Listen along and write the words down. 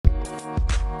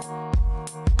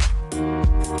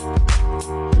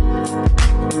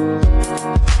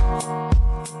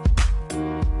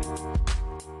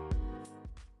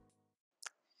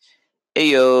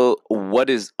Hey yo,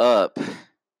 what is up?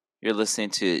 You're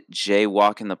listening to Jay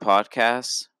Walking the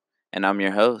podcast, and I'm your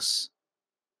host,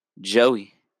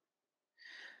 Joey.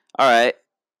 All right,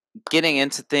 getting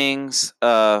into things.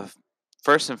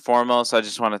 First and foremost, I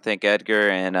just want to thank Edgar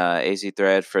and AZ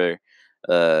Thread for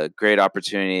a great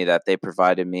opportunity that they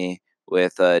provided me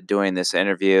with doing this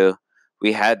interview.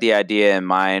 We had the idea in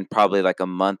mind probably like a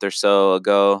month or so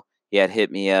ago. He had hit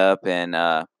me up, and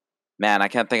man, I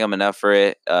can't thank him enough for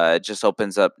it. It just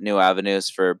opens up new avenues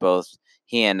for both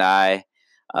he and I.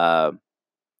 Uh,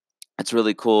 it's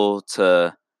really cool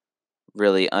to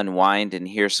really unwind and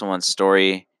hear someone's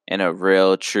story in a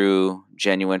real, true,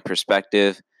 genuine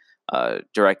perspective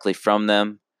directly from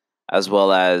them, as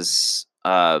well as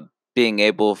being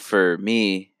able for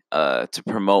me to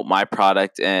promote my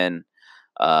product and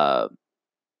uh,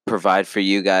 provide for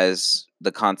you guys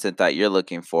the content that you're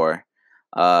looking for.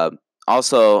 Uh,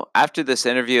 Also, after this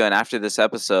interview and after this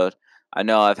episode, I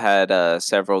know I've had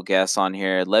several guests on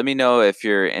here. Let me know if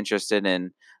you're interested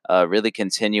in really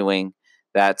continuing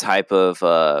that type of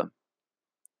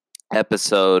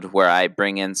episode where I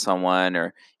bring in someone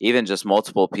or even just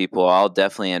multiple people. I'll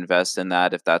definitely invest in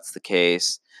that if that's the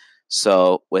case.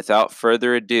 So, without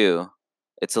further ado,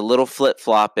 it's a little flip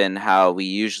flop in how we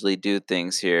usually do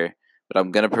things here, but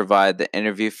I'm going to provide the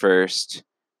interview first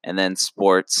and then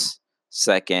sports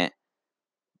second.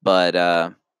 But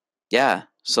yeah,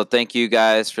 so thank you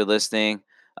guys for listening.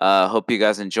 Hope you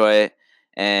guys enjoy it.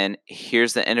 And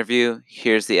here's the interview.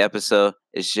 Here's the episode.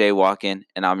 It's Jay Walking,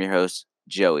 and I'm your host,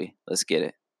 Joey. Let's get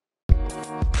it.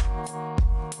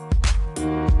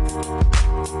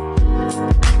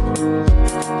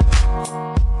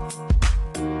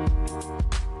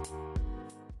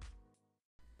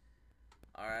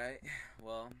 All right.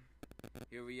 Well,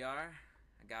 here we are.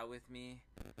 I got with me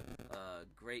a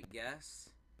great guest.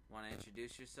 Want to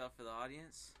introduce yourself for the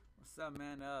audience? What's up,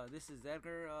 man? This is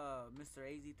Edgar, Mr.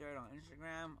 AZ Thread on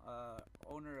Instagram,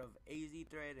 owner of AZ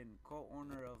Thread and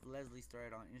co-owner of Leslie's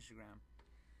Thread on Instagram.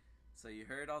 So you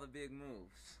heard all the big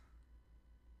moves.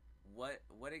 What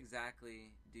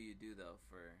exactly do you do though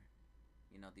for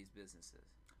these businesses?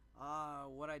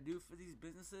 What I do for these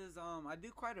businesses, I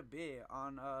do quite a bit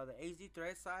on the AZ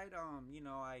Thread side.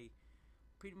 I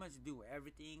pretty much do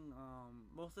everything.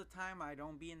 Most of the time I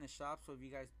don't be in the shop, so if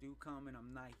you guys do come and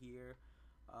I'm not here,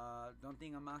 don't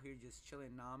think I'm out here just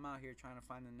chilling. No, I'm out here trying to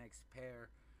find the next pair.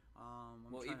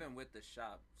 Even with the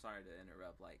shop, sorry to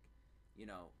interrupt.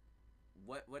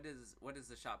 What does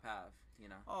the shop have?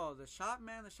 Oh, the shop,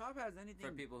 man. The shop has anything.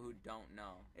 For people who don't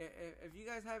know, if you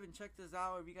guys haven't checked us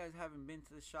out, if you guys haven't been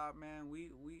to the shop, man,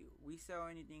 we sell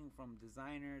anything from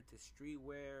designer to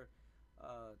streetwear,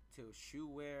 to shoe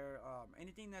wear,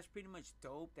 anything that's pretty much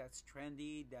dope, that's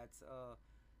trendy, that's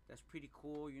pretty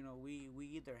cool. We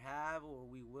either have or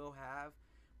we will have.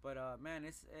 But man,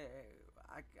 it's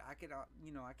I could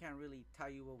I can't really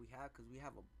tell you what we have because we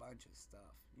have a bunch of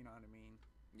stuff. You know what I mean?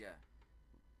 Yeah.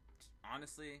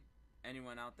 Honestly,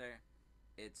 anyone out there,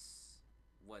 it's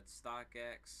what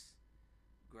StockX,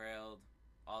 Grailed,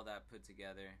 all that put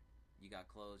together. You got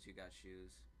clothes, you got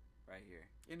shoes, right here.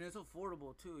 And it's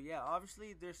affordable too. Yeah,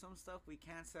 obviously there's some stuff we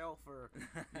can't sell for,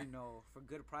 for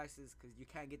good prices because you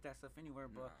can't get that stuff anywhere.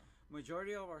 But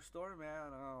majority of our store,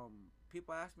 man,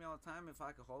 people ask me all the time if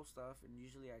I could hold stuff, and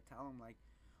usually I tell them like,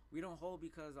 we don't hold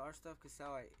because our stuff could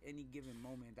sell at any given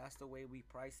moment. That's the way we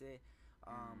price it.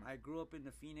 I grew up in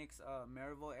the Phoenix,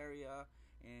 Maryville area,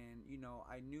 and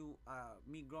I knew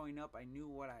me growing up, I knew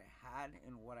what I had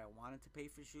and what I wanted to pay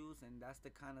for shoes, and that's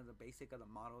the kind of the basic of the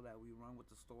model that we run with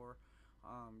the store.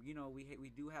 We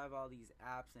do have all these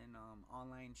apps and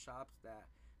online shops that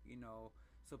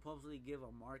supposedly give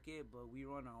a market, but we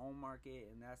run our own market,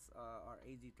 and that's our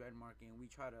AZ Thread market, and we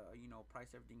try to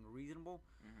price everything reasonable.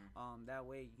 That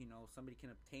way somebody can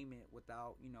obtain it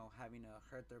without having to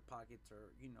hurt their pockets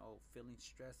or feeling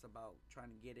stressed about trying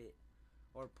to get it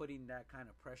or putting that kind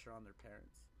of pressure on their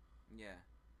parents. Yeah.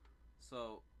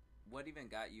 So what even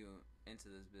got you into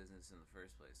this business in the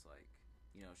first place, like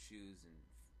shoes and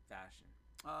fashion?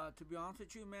 To be honest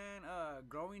with you, man,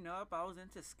 growing up, I was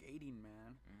into skating,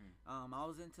 man. I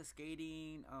was into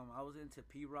skating. I was into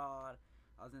P-Rod.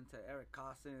 I was into Eric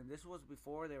Costin. This was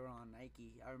before they were on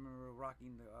Nike. I remember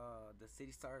rocking the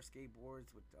City Star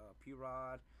skateboards with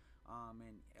P-Rod.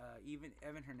 And even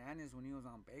Evan Hernandez when he was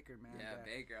on Baker, man. Yeah,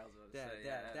 Baker. I was about to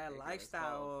say that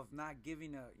lifestyle of not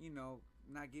giving a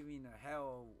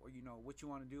hell or what you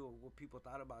want to do or what people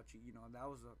thought about you. That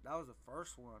was the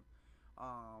first one.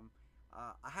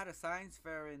 I had a science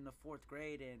fair in the 4th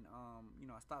grade, and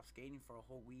I stopped skating for a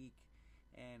whole week.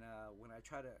 And when I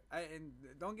try to, and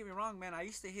don't get me wrong, man, I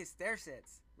used to hit stair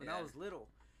sets when I was little.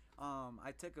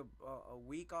 I took a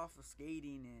week off of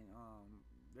skating, and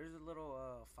there's a little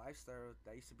 5-star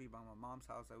that used to be by my mom's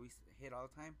house that we used to hit all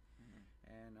the time. Mhm.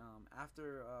 And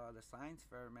after the science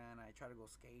fair, man, I tried to go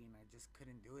skating. I just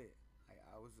couldn't do it.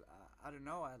 I don't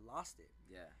know. I lost it.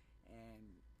 Yeah.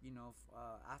 And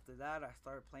after that, I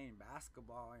started playing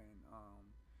basketball, and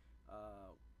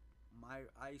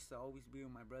I used to always be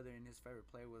with my brother, and his favorite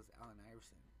player was Allen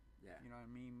Iverson. Yeah. You know what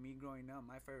I mean? Me growing up,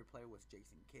 my favorite player was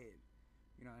Jason Kidd.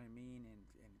 You know what I mean?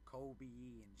 And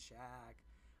Kobe and Shaq,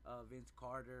 Vince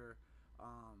Carter,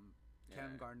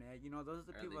 Kevin Garnett. You know, those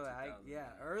are the people that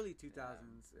early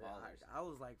 2000s. I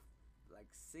was like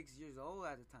 6 years old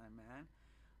at the time, man.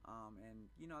 And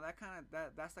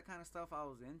that's the kind of stuff I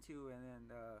was into. And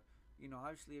then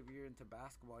obviously if you're into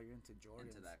basketball, you're into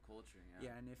Jordans. Into that culture,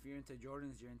 yeah. And if you're into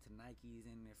Jordans, you're into Nikes.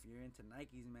 And if you're into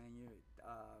Nikes, man, you're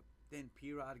then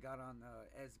P-Rod got on the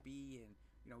SB, and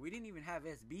we didn't even have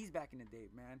SBs back in the day,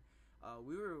 man.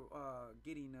 We were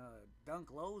getting dunk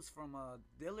lows from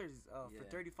dealers for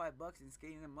 $35 and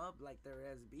skating them up like they're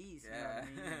SBs. Yeah. You know what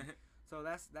I mean? So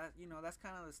that's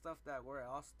kind of the stuff that where it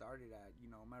all started at.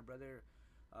 My brother,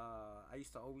 I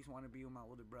used to always want to be with my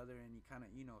older brother, and he kind of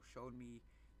showed me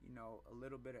a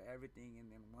little bit of everything. And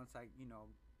then once I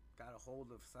got a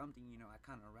hold of something, I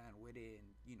kind of ran with it,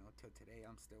 and till today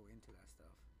I'm still into that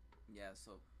stuff. Yeah.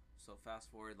 So fast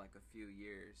forward like a few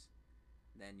years,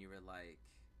 then you were like,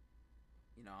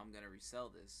 I'm gonna resell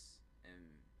this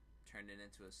and turn it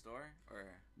into a store,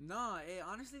 or no? It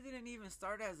honestly didn't even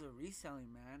start as a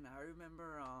reselling, man. I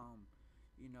remember, I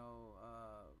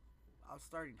was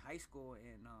starting high school,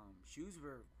 and shoes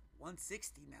were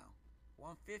 $160 now, $150.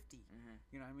 Mm-hmm.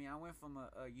 You know what I mean? I went from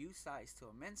a U size to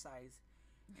a men's size,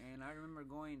 and I remember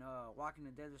walking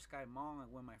to Desert Sky Mall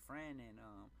with my friend, and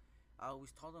I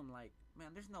always told him, like,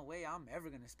 man, there's no way I'm ever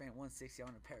gonna spend $160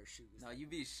 on a pair of shoes. No, you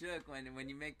be shook when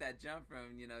you make that jump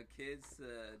from kids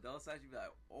to adult size. You be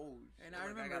like, oh, and shit, I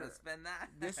remember I gotta spend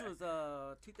that. This was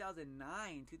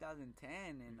 2009, 2010,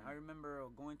 and I remember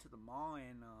going to the mall,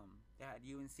 and they had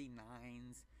UNC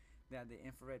 9s, they had the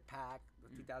infrared pack, the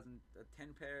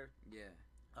 2010 pair,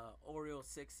 Oreo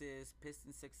 6s,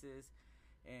 Piston 6s.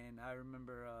 And I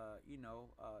remember,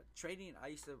 trading. I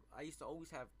used to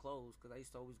always have clothes, because I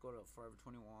used to always go to Forever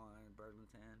 21,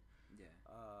 Burlington. Yeah.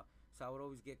 So I would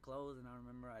always get clothes, and I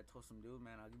remember I told some dude,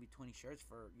 man, I'll give you 20 shirts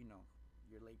for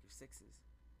your Lakers 6s.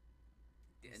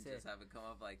 And just have it come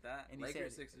up like that. And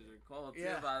Lakers 6s are cool too.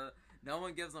 Yeah. But no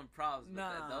one gives them props.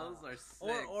 But those are sick.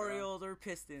 Or Orioles or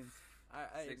Pistons.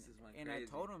 Sixes went and crazy. I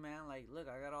told him, man, like, look,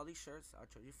 I got all these shirts. I'll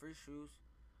trade you for your shoes.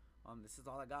 This is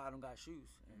all I got. I don't got shoes.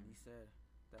 And he said,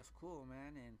 that's cool,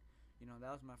 man. And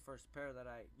that was my first pair that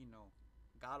I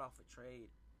got off a trade.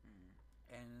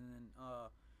 And then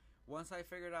once I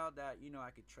figured out that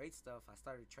I could trade stuff, I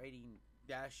started trading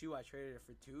that shoe. I traded it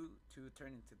for two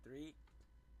turned into 3,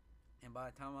 and by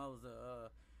the time I was a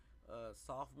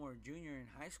sophomore, junior in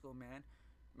high school, man,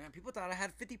 people thought I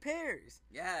had 50 pairs.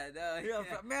 Yeah, no,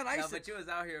 man, but you was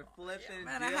out here flipping.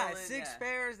 Man, I had 6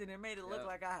 pairs, and it made it look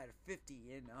like I had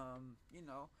 50. And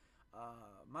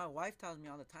my wife tells me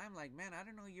all the time, like, man, I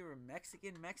don't know, you were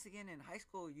Mexican in high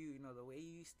school. The way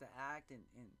you used to act, and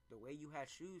the way you had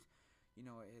shoes,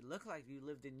 it looked like you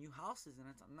lived in new houses. And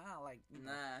it's not like,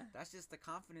 that's just the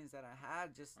confidence that I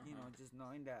had, just just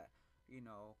knowing that,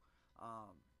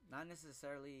 not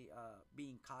necessarily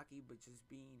being cocky, but just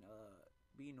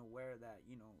being aware that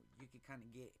you could kind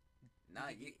of get.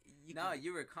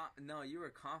 You were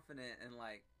confident and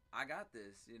like, I got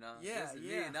this, Yeah, this is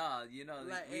yeah. me.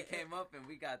 Like, we came up and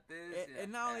we got this.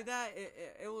 And not only that,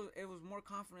 it was more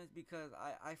confidence, because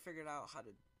I figured out how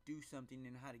to do something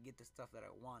and how to get the stuff that I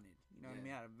wanted. You know what I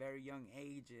mean? At a very young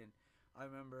age. And I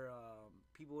remember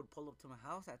people would pull up to my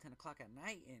house at 10 o'clock at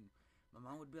night, and my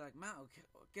mom would be like, "Ma,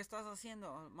 ¿qué estás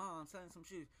haciendo?" "Mom, I'm selling some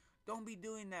shoes." Don't be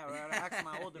doing that. Right? I asked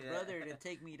my older brother to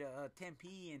take me to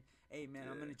Tempe, and, hey, man,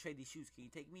 I'm gonna trade these shoes. Can you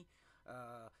take me?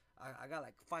 I got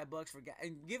like $5 for gas,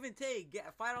 and give and take.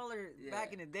 $5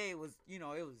 back in the day was, it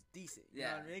was decent. You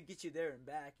know what I mean? It get you there and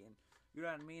back, and you know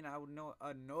what I mean. I would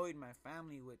annoyed my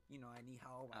family with, I need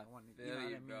help. I wanted, feel you know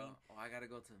what I bro. mean? Oh, I gotta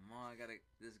go to the mall.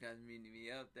 This guy's meeting me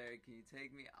up there. Can you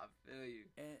take me? I feel you.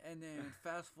 And then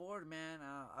fast forward, man.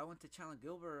 I went to Chandler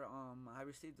Gilbert. I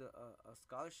received a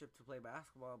scholarship to play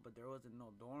basketball, but there wasn't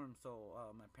no dorm, so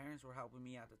my parents were helping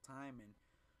me at the time, and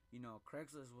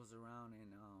Craigslist was around,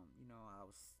 and I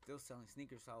was still selling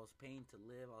sneakers, so I was paying to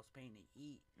live, I was paying to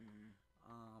eat.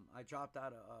 I dropped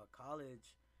out of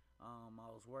college. I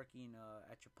was working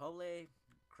at Chipotle,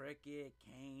 Cricket,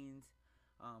 Canes.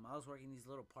 I was working these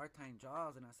little part-time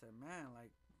jobs, and I said, man,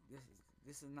 like,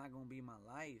 this is not gonna be my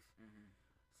life.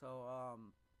 So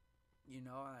you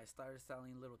know, I started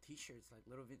selling little T-shirts, like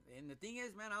and the thing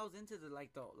is, man, I was into the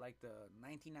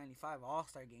 1995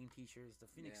 All-Star Game T-shirts, the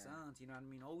Phoenix Suns. You know what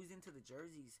I mean? Always into the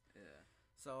jerseys. Yeah.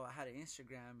 So I had an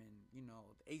Instagram, and you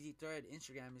know, the AZ Thread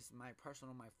Instagram is my first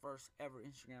ever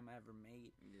Instagram I ever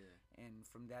made. Yeah. And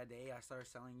from that day, I started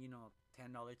selling, you know, $10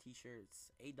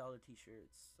 T-shirts, $8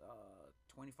 T-shirts,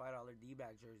 $25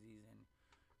 D-bag jerseys, and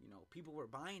you know, people were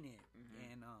buying it.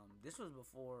 And this was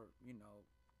before, you know,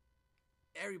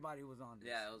 everybody was on this.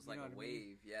 Yeah, it was like a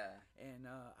wave. Yeah. And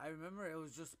I remember it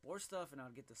was just sports stuff, and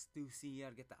I'd get the Stussy,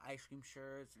 I'd get the ice cream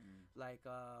shirts. Like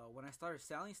when I started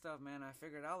selling stuff, man, I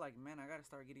figured out like, man, I gotta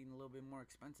start getting a little bit more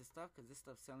expensive stuff because this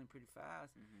stuff's selling pretty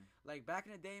fast. Like back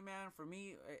in the day, man, for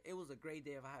me, it was a great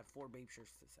day if I had 4 Babe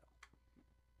shirts to sell.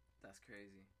 That's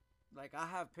crazy. Like I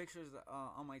have pictures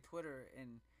on my Twitter,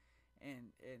 and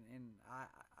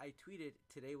I tweeted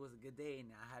today was a good day,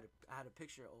 and I had a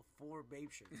picture of 4 Babe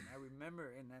shirts, and I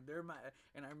remember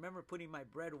I remember putting my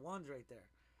bread ones right there.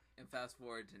 And fast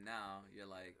forward to now, you're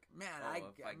like, man, I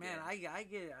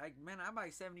buy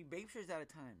 70 Babe shirts at a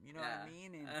time. You know what I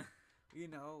mean? And you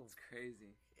know, it's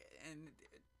crazy. And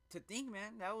to think,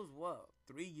 man, that was what,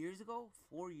 3 years ago,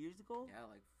 4 years ago? Yeah,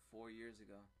 like 4 years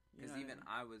ago. Because even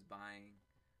I was buying,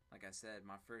 like I said,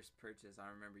 my first purchase. I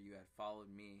remember you had followed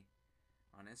me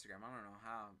on Instagram. I don't know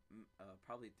how,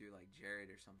 probably through like Jared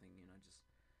or something, you know, just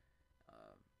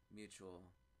mutual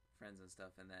friends and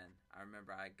stuff. And then I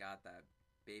remember I got that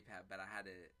Babe hat, but I had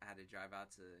to drive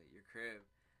out to your crib,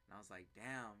 and I was like,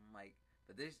 damn, like,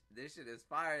 but this shit is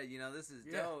fire, you know, this is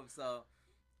dope. So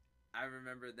I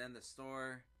remember then the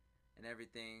store and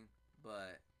everything,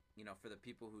 but you know, for the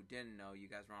people who didn't know, you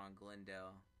guys were on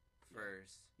Glendale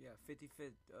first. Yeah,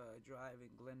 55th Drive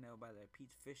in Glendale by the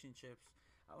Pete's Fish and Chips.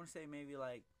 I want to say maybe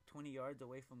like 20 yards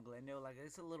away from Glendale. Like,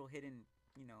 it's a little hidden,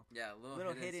 you know. Yeah, a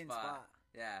little hidden spot.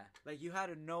 Yeah. Like, you had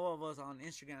to know of us on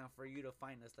Instagram for you to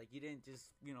find us. Like, you didn't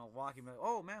just, you know, walk and be like,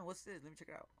 oh, man, what's this? Let me check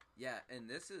it out. Yeah, and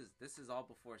this is all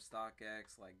before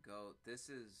StockX, like, GOAT. This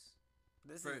is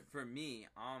for me,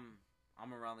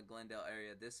 I'm around the Glendale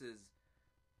area. This is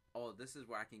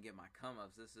where I can get my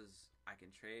come-ups. I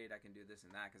can trade, I can do this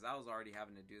and that. Because I was already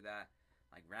having to do that,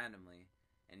 like, randomly.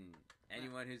 And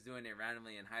anyone who's doing it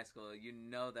randomly in high school, you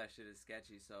know that shit is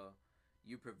sketchy. So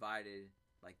you provided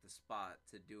like the spot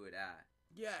to do it at.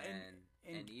 Yeah,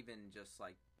 and even just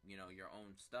like, you know, your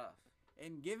own stuff.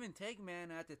 And give and take,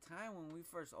 man. At the time when we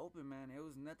first opened, man, it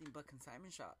was nothing but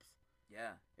consignment shops.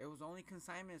 Yeah. It was only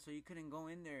consignment, so you couldn't go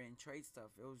in there and trade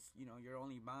stuff. It was, you know, you're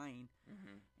only buying.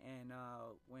 And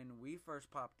when we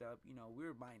first popped up, you know, we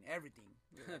were buying everything.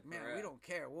 We were like, man, we don't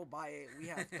care. We'll buy it. We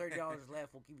have $30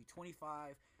 left. We'll give you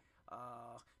 $25.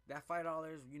 That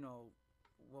 $5, you know,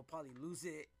 we'll probably lose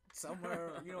it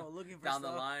somewhere, you know, looking for down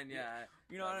stuff. the line, yeah.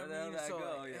 You know what I mean? So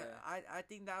go, yeah. I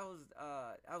think that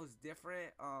was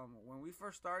different. When we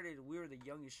first started, we were the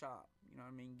youngest shop. You know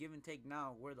what I mean? Give and take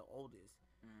now, we're the oldest.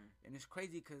 And it's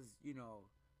crazy because, you know,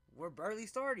 we're barely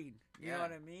starting. You know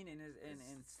what I mean? And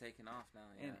it's taking off now.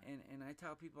 Yeah. And I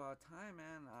tell people all the time,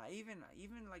 man. Even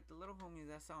like the little homies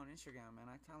that saw on Instagram, man.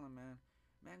 I tell them, man,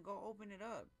 go open it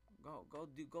up. Go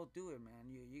do it, man.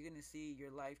 You're gonna see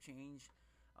your life change.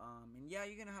 And yeah,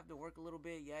 you're gonna have to work a little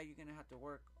bit. Yeah, you're gonna have to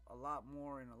work a lot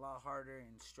more and a lot harder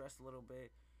and stress a little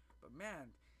bit. But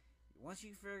man, once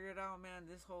you figure it out, man,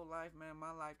 this whole life, man,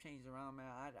 my life changed around, man.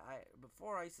 I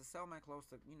before I used to sell my clothes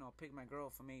to, you know, pick my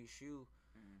girl from a shoe.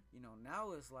 You know,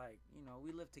 now it's like, you know,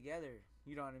 we live together.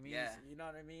 You know what I mean? Yeah. So, you know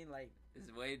what I mean? Like,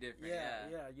 it's way different.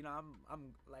 Yeah. You know,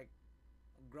 I'm like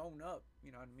grown up.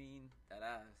 You know what I mean? That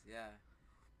ass, yeah.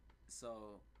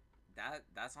 So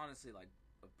that's honestly like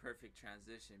a perfect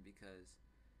transition because,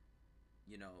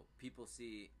 you know, people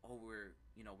see, oh, we're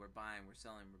buying, we're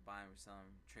selling,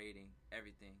 trading,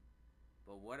 everything.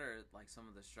 But what are like some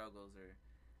of the struggles? Or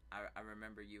I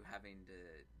remember you having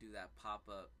to do that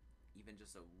pop-up even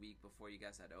just a week before you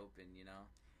guys had opened, you know?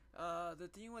 The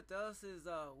thing with us is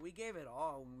we gave it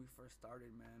all when we first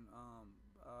started, man.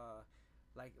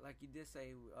 Like you did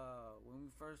say, when we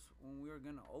were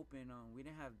gonna open, we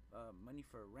didn't have money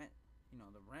for rent. You know,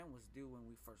 the rent was due when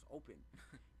we first opened.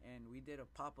 And we did a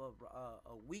pop-up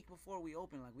a week before we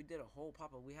opened. Like, we did a whole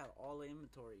pop-up. We had all the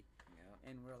inventory. Yeah.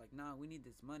 And we are like, nah, we need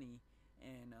this money.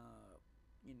 And,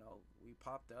 you know, we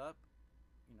popped up.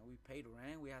 You know, we paid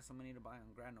rent. We had some money to buy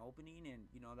on grand opening.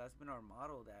 And, you know, that's been our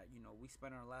motto that, you know, we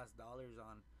spent our last dollars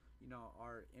on, you know,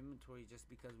 our inventory just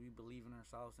because we believe in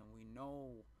ourselves and we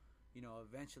know, you know,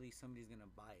 eventually somebody's going to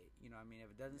buy it. You know what I mean?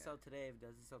 If it doesn't sell today, if it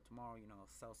doesn't sell tomorrow, you know,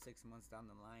 it'll sell 6 months down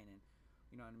the line. And,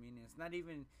 you know what I mean? It's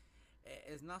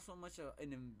not so much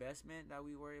an investment that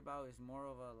we worry about. It's more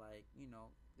of a, like, you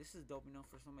know, this is dope enough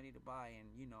for somebody to buy, and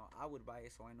you know, I would buy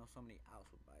it, so I know somebody else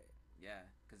would buy it. Yeah,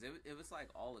 because it was like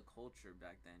all the culture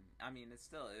back then. I mean, it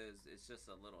still is. It's just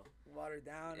a little watered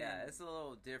down. Yeah, it's a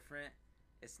little different.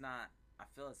 It's not. I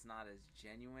feel it's not as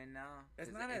genuine now.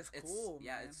 It's not as cool.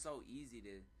 Yeah, man. It's so easy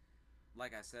to,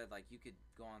 like I said, like you could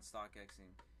go on StockX and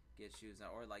get shoes,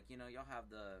 or like you know you'll have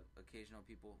the occasional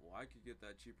people. Well, I could get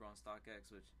that cheaper on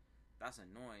StockX, which that's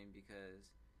annoying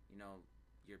because you know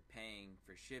you're paying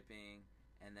for shipping,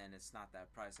 and then it's not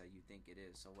that price that you think it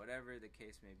is. So whatever the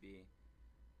case may be,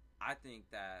 I think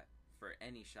that for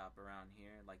any shop around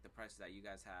here, like the prices that you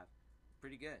guys have,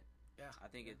 pretty good. Yeah, I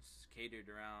think it's catered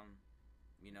around,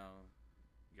 you know,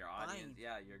 your audience.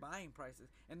 Yeah, your buying prices.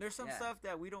 And there's some stuff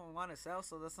that we don't want to sell,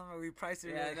 so that's something we price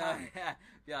it really high. Yeah,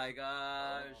 be like,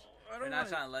 we're not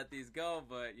trying to let these go,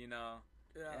 but you know,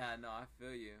 yeah, no, I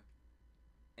feel you.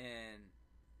 And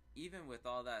even with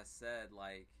all that said,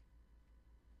 like,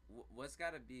 what's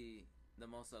got to be the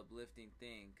most uplifting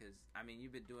thing? Because I mean,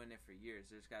 you've been doing it for years.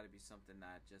 There's got to be something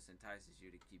that just entices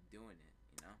you to keep doing it.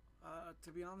 You know.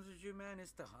 To be honest with you, man,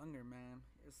 it's the hunger, man.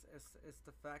 It's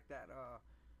the fact that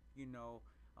you know,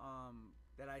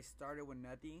 that I started with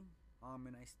nothing,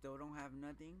 and I still don't have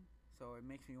nothing. So it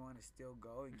makes me want to still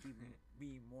go and keep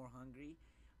being more hungry.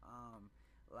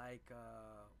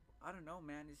 I don't know,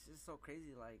 man. It's just so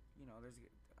crazy. Like, you know, there's,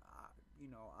 you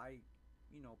know, I,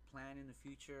 you know, plan in the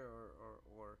future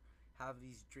or have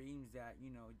these dreams that, you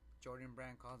know, Jordan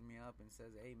Brand calls me up and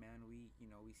says, hey, man, we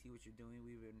see what you're doing.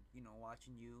 We've been, you know,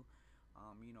 watching you.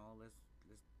 You know,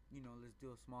 let's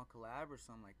do a small collab or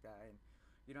something like that. And,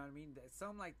 you know what I mean?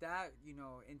 Something like that, you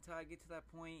know, until I get to that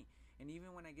point. And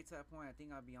even when I get to that point, I think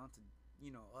I'll be on to,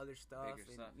 you know, other stuff. Bigger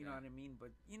stuff, you know what I mean?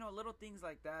 But, you know, little things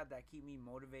like that keep me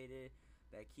motivated,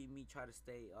 that keep me try to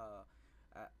stay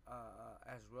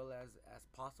as real as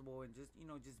possible, and just, you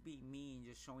know, just be me and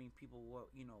just showing people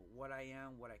what, you know, what I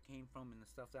am, what I came from, and the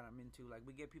stuff that I'm into. Like,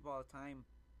 we get people all the time,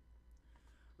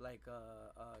 like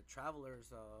travelers,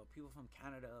 people from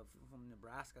Canada, people from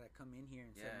Nebraska that come in here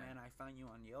and say, man, I found you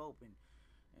on Yelp, and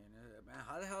man,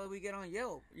 how the hell did we get on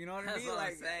Yelp? You know what I mean? That's what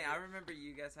like, I'm saying. I remember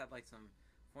you guys had like some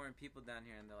foreign people down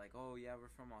here, and they're like, oh yeah,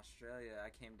 we're from Australia. I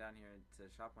came down here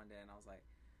to shop one day, and I was like,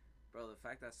 bro, the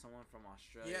fact that someone from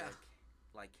Australia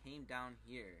like came down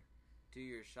here to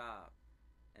your shop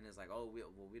and is like, oh,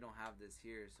 we don't have this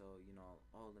here, so, you know,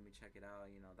 oh, let me check it out.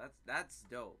 You know, that's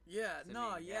dope. Yeah,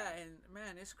 no, me. Yeah, and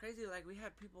man, it's crazy. Like, we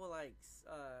had people like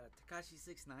Tekashi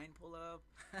 6ix9ine pull up.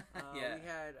 We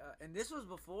had, and this was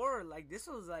before, like, this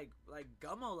was like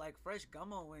Gummo, like Fresh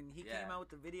Gummo, when he came out with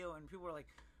the video, and people were like,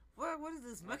 what is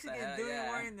this Mexican doing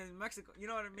wearing the Mexico? You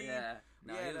know what I mean? Yeah,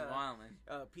 no, he was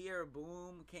wildin'. Pierre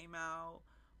Boom came out.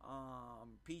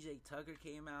 PJ Tucker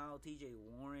came out. TJ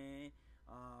Warren.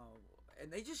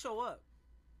 And they just show up.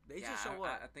 They just show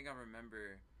up. I think I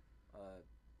remember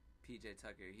PJ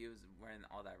Tucker. He was wearing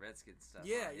all that Redskins stuff.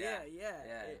 Yeah.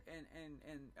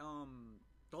 And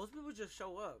those people just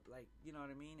show up. Like, you know what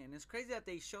I mean? And it's crazy that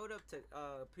they showed up to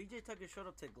PJ Tucker showed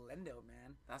up to Glendale,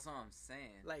 man. That's what I'm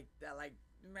saying. Like that, like,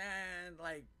 man,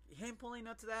 like him pulling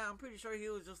up to that, I'm pretty sure he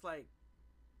was just like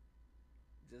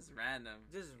just random.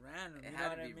 It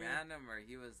had to be random, or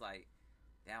he was like,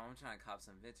 damn, I'm trying to cop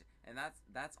some vintage. And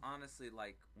that's honestly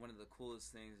like one of the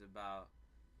coolest things about,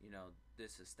 you know,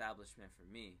 this establishment for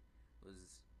me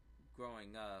was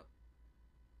growing up.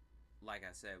 Like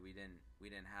I said, we didn't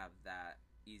have that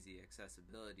easy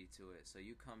accessibility to it. So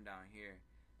you come down here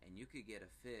and you could get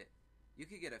a fit. You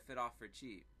could get a fit off for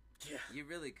cheap. Yeah. You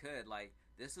really could. Like,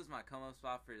 this was my come up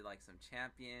spot for like some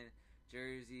Champion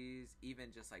jerseys,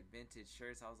 even just like vintage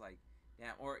shirts. I was like,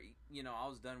 damn. Or, you know, I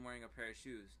was done wearing a pair of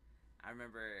shoes. I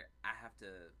remember I have to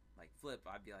like flip.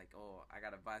 I'd be like, oh, I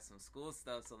gotta buy some school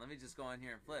stuff, so let me just go in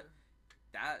here and flip.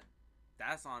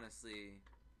 That's honestly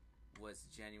what's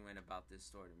genuine about this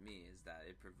store to me, is that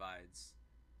it provides,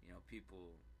 you know,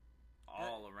 people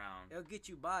all around. It'll get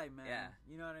you by, man. Yeah.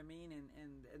 You know what I mean?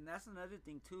 And that's another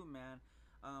thing too, man.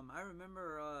 I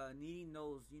remember needing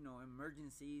those, you know,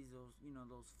 emergencies, those, you know,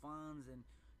 those funds, and,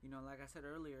 you know, like I said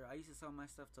earlier, I used to sell my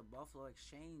stuff to Buffalo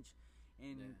Exchange,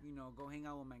 and you know, go hang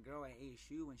out with my girl at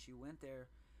ASU when she went there.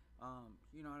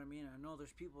 You know what I mean? I know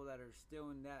there's people that are still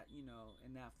in that, you know,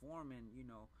 in that form, and, you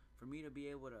know, for me to be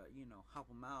able to, you know, help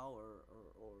them out,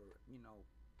 or you know,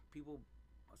 people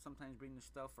sometimes bring the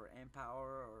stuff for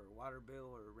Empower or water bill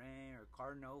or rent or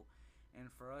car note, and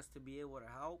for us to be able to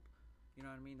help, you know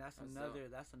what I mean? That's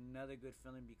another good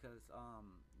feeling, because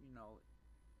you know,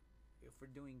 if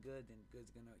we're doing good, then good's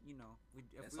gonna, you know,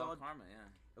 it's all karma, yeah.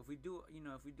 If we do, you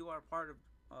know, if we do our part of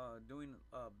doing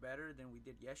better than we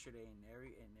did yesterday,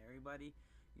 and everybody,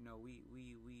 you know, we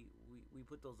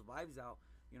put those vibes out,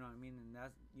 You know what I mean? And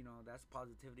that's, you know, that's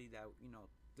positivity that, you know,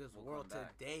 this We'll world come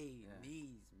back. today Yeah.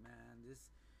 needs, man. This,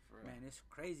 For real. man, it's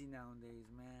crazy nowadays,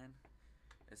 man.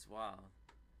 It's wild.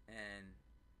 And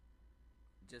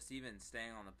just even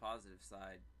staying on the positive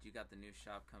side, you got the new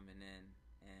shop coming in,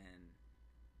 and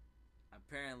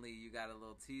apparently you got a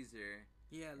little teaser.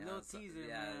 Yeah, You little know, teaser,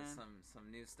 yeah, man.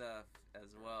 some new stuff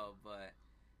as well. But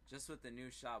just with the new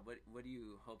shop, what do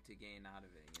you hope to gain out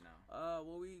of it? You know.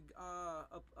 Well, we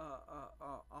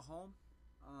a home.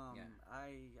 Yeah.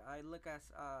 I look at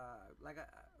like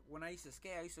when I used to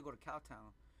skate, I used to go to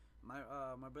Cowtown.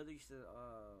 My brother used to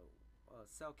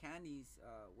sell candies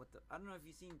with the. I don't know if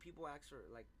you've seen people actually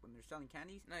like when they're selling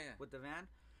candies No, yeah. with the van.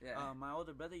 Yeah. My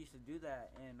older brother used to do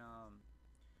that, and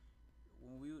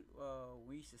when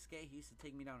we used to skate, he used to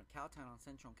take me down to Cowtown on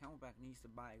Central and Camelback, and he used to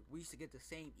buy. We used to get the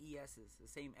same ESs, the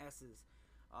same S's,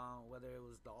 whether it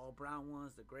was the all brown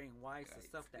ones, the gray and whites, the Right.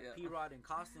 stuff that Yeah. P-Rod and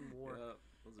Costume wore. Yep.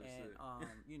 Those are And sick.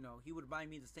 you know, he would buy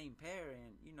me the same pair,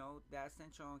 and you know, that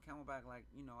Central and Camelback, like,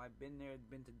 you know, I've been there,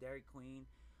 been to Dairy Queen.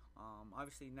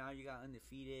 Obviously now you got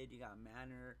Undefeated, you got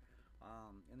Manor,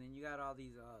 and then you got all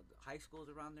these high schools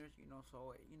around there, you know.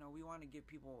 So, you know, we want to give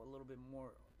people a little bit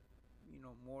more, you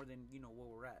know, more than, you know, where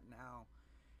we're at now.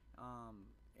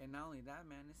 And not only that,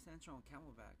 man, it's Central and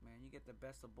Camelback, man. You get the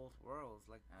best of both worlds.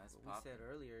 Like That's what we said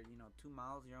poppin'. earlier, you know, 2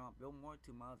 miles you're on Billmore,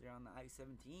 2 miles you're on the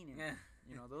I-17, and Yeah.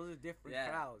 you know, those are different Yeah.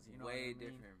 crowds. You know, way what I mean?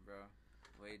 different, bro.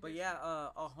 Way But different.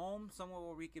 yeah, a home somewhere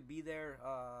where we could be there.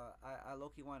 I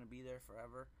low-key want to be there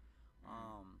forever.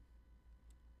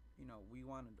 You know, we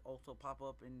want to also pop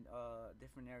up in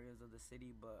different areas of the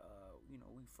city, but you know,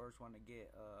 we first want to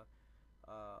get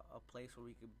a place where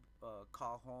we could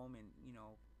call home, and you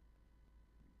know,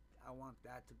 I want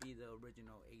that to be the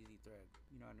original AZ Thread.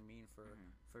 You know what I mean?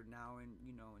 For now, and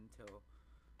you know, until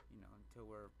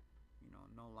we're, you know,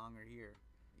 no longer here.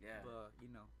 Yeah. But you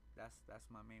know, that's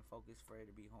my main focus, for it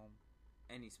to be home.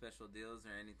 Any special deals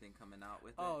or anything coming out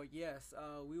with Oh it? yes,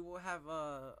 we will have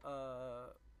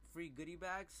free goodie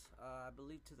bags. I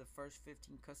believe to the first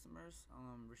 15 customers.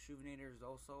 Rejuvenator is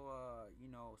also you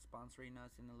know, sponsoring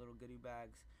us in the little goodie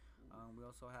bags. We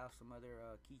also have some other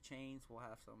keychains. We'll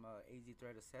have some AZ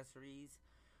Thread accessories.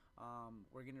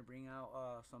 We're gonna bring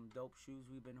out some dope shoes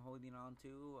we've been holding on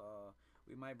to.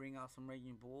 We might bring out some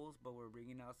Raging Bulls, but we're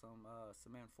bringing out some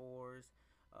Cement 4s,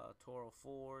 Toro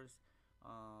 4s,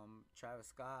 Travis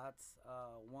Scott's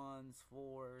 1s,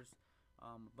 4s,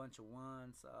 a bunch of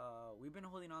 1s. We've been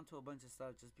holding on to a bunch of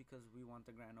stuff just because we want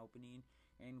the grand opening,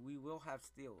 and we will have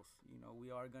steals. You know,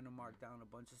 we are gonna mark down a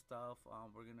bunch of stuff.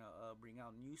 We're gonna bring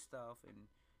out new stuff, and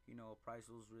you know, price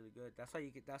was really good. That's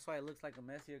why it looks like a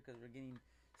mess here, because we're getting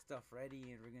stuff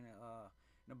ready, and we're gonna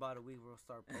in about a week we'll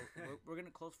start. We're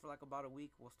gonna close for like about a week.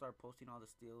 We'll start posting all the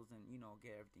steals and, you know,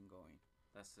 get everything going.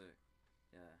 That's sick.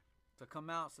 Yeah. To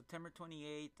come out September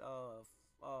 28th,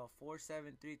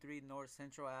 4733 North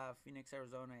Central Ave, Phoenix,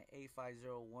 Arizona,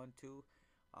 85012.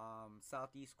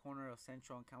 Southeast corner of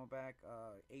Central and Camelback.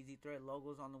 AZ Thread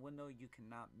logos on the window. You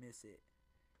cannot miss it.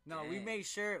 No, we Dang. made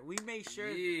sure. We made That's sure.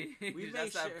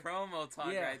 that promo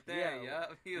talk Yeah, right there. yeah.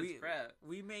 Yup. He was prepped.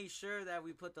 We made sure that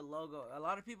we put the logo. A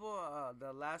lot of people,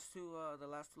 the last two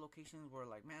locations were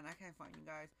like, man, I can't find you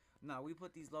guys. No, we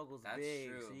put these logos That's big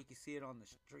true. so you can see it on the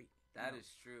street. That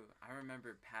is true. I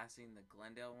remember passing the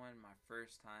Glendale one my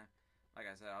first time. Like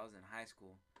I said, I was in high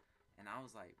school, and I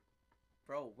was like,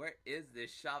 bro, where is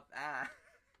this shop at?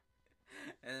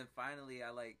 And then finally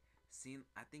I seen,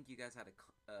 I think you guys had a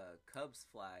Cubs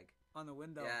flag on the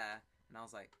window. Yeah, and I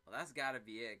was like, well, that's got to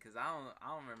be it, because I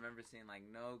don't remember seeing like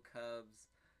no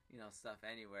Cubs, you know, stuff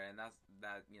anywhere, and that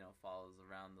you know, follows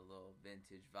around the little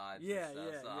vintage vibes. Yeah, and stuff.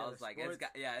 yeah, So yeah, I was like,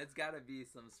 it's got to be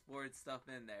some sports stuff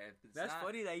in there. If it's That's not,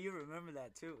 funny that you remember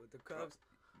that too with the Cubs.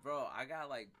 bro. I got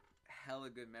like hella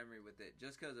good memory with it,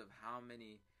 just because of how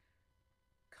many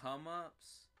come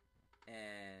ups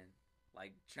and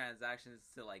like transactions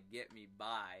to like get me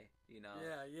by, you know.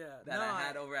 Yeah. That I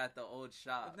had over at the old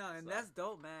shop. No, and that's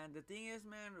dope, man. The thing is,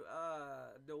 man,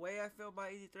 the way I feel about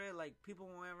AZ Thread, like, people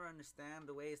won't ever understand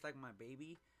the way it's like my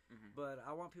baby, but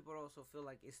I want people to also feel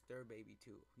like it's their baby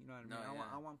too. You know what I mean?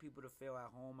 I want people to feel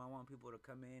at home. I want people to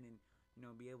come in and, you know,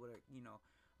 be able to, you know,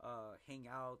 hang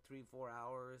out 3-4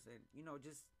 hours and, you know,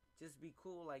 just be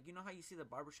cool. Like, you know how you see the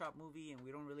barbershop movie, and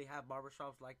we don't really have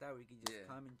barbershops like that where you can just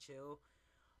come and chill.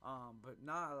 But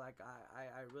nah, like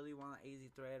I really want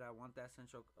AZ Thread. I want that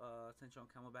Central and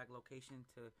Camelback location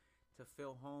to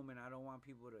feel home, and I don't want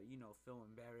people to, you know, feel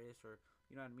embarrassed, or,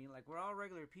 you know what I mean. Like, we're all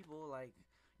regular people. Like,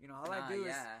 you know, all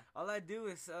I do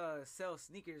is sell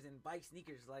sneakers and bike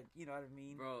sneakers. Like, you know what I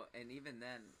mean, bro. And even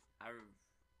then,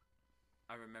 I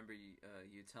I remember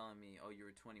you telling me, oh, you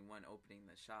were 21 opening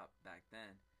the shop back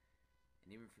then,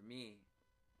 and even for me,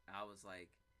 I was like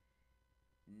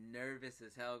nervous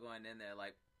as hell going in there.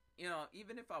 Like, you know,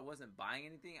 even if I wasn't buying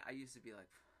anything, I used to be like,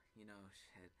 you know,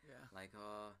 shit. Yeah. Like,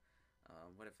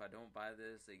 what if I don't buy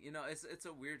this? Like, you know, it's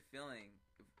a weird feeling.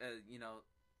 You know,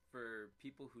 for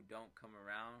people who don't come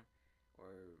around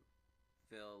or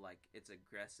feel like it's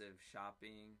aggressive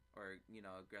shopping or, you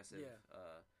know, aggressive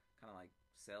kind of like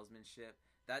salesmanship.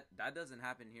 That doesn't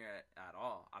happen here at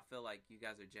all. I feel like you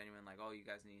guys are genuine. Like, oh, you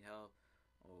guys need help.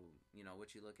 Oh, you know,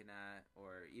 what you looking at?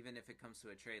 Or even if it comes to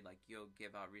a trade, like, you'll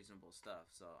give out reasonable stuff.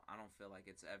 So I don't feel like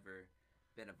it's ever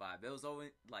been a vibe. It was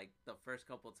always like the first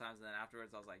couple of times, and then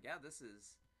afterwards I was like, yeah, this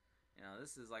is, you know,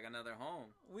 this is like another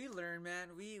home. We learned,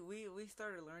 man. We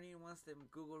started learning once them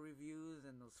Google reviews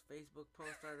and those Facebook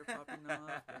posts started popping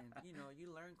up, and you know,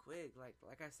 you learn quick.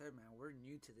 Like I said, man, we're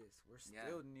new to this. We're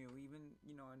still new. Even,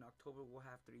 you know, in October we'll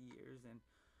have 3 years, and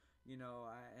you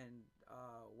know,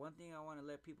 one thing I want to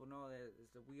let people know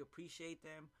is that we appreciate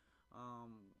them.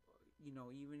 You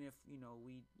know, even if, you know,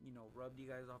 we, you know, rubbed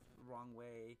you guys off the wrong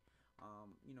way.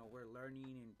 You know, we're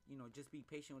learning, and, you know, just be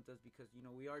patient with us because, you know,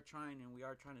 we are trying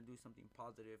to do something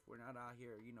positive. We're not out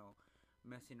here, you know,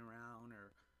 messing around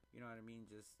or, you know what I mean,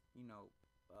 just, you know,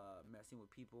 messing with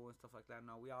people and stuff like that.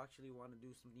 No, we actually want to do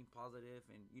something positive,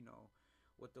 and, you know,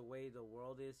 with the way the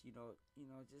world is, you know,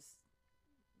 just,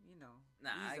 you know,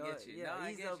 I get you. Yeah, no,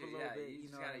 ease up a little bit. You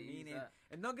know what I mean?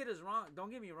 And don't get us wrong. Don't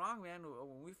get me wrong, man.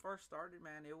 When we first started,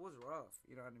 man, it was rough.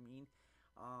 You know what I mean?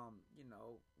 You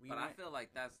know, I feel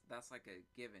like that's like a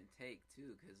give and take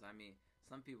too, because I mean,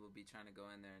 some people be trying to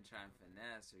go in there and try and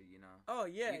finesse, or, you know. Oh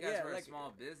yeah, you guys were like a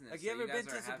small business. Like, you ever been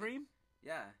to Supreme?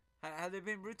 Yeah. Have they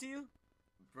been rude to you?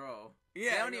 Bro,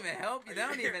 yeah, they don't even help you. They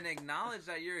don't even acknowledge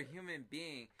that you're a human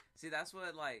being. See, that's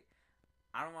what, like,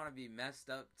 I don't want to be messed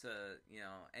up to, you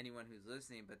know, anyone who's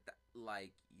listening, but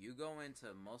like, you go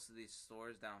into most of these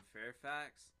stores down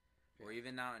Fairfax, or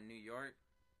even out in New York,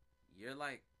 you're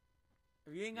like,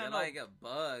 if you ain't got you're like a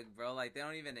bug, bro. Like, they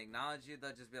don't even acknowledge you.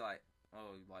 They'll just be like,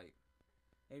 oh, like,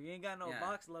 if you ain't got no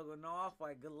box logo, no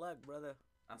Off-White, good luck, brother.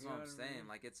 That's what I'm saying. Mean?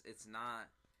 Like, it's not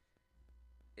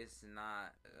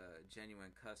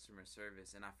genuine customer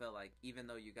service. And I felt like, even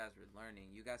though you guys were learning,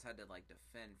 you guys had to, like,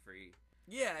 defend free.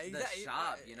 Yeah, exactly. The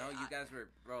shop, you know, you guys were,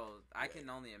 bro. I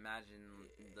can only imagine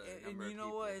the number of people. And you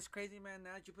know what? It's crazy, man.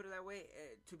 Now that you put it that way,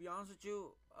 to be honest with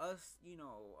you, us, you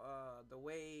know, the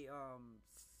way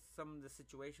some of the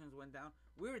situations went down,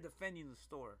 we were defending the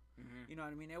store. Mm-hmm. You know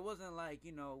what I mean? It wasn't like,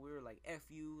 you know, we were like, F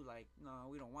you, like, no,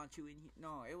 we don't want you in here.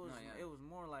 No, it was it was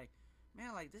more like,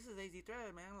 man, like, this is AZ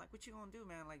Thread, man. Like, what you gonna do,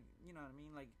 man? Like, you know what I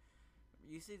mean? Like,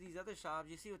 you see these other shops,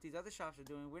 you see what these other shops are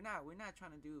doing. We're not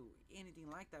trying to do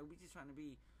anything like that. We're just trying to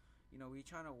be, you know, we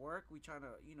trying to work. We trying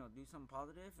to, you know, do something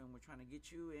positive, and we're trying to get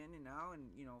you in and out,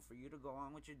 and, you know, for you to go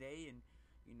on with your day, and,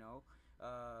 you know,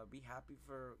 be happy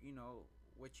for, you know,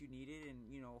 what you needed, and,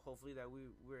 you know, hopefully that we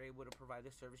were able to provide the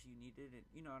service you needed, and,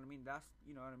 you know what I mean. That's,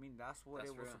 you know what I mean. That's what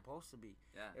it was supposed to be.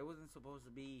 Yeah. It wasn't supposed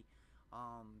to be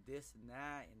this and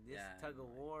that and this tug of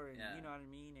war, and you know what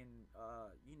I mean, and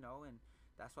you know, and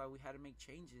that's why we had to make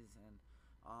changes. And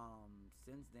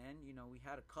since then, you know, we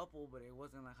had a couple, but it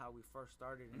wasn't like how we first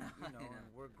started, and, you know, and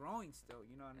we're growing still,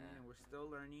 you know what I mean, and we're still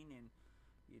learning, and,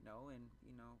 you know,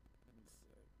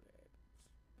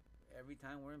 every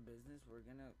time we're in business, we're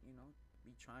gonna, you know,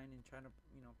 be trying to,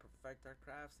 you know, perfect our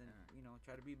crafts, and you know,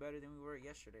 try to be better than we were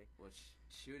yesterday. Well,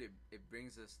 shoot, it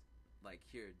brings us, like,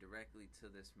 here directly to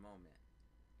this moment.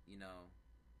 You know,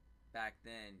 back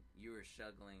then you were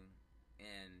struggling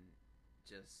and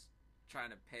just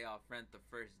trying to pay off rent the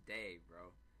first day,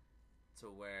 bro, to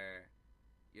where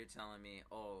you're telling me,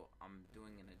 oh, I'm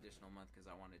doing an additional month because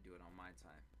I want to do it on my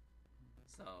time.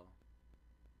 So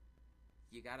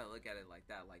you gotta look at it like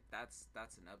that. Like, that's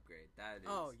an upgrade. That is.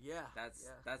 Oh yeah.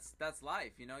 That's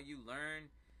life. You know, you learn,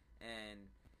 and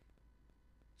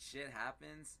shit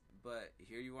happens. But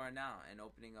here you are now, and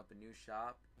opening up a new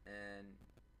shop, and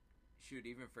shoot,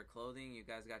 even for clothing, you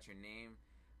guys got your name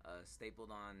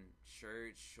stapled on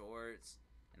shirts, shorts,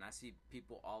 and I see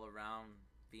people all around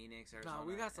Phoenix, Arizona. No,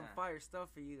 we got some fire stuff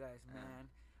for you guys, man.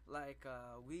 Like,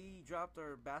 we dropped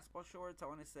our basketball shorts, I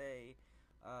want to say,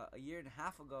 a year and a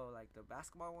half ago, like the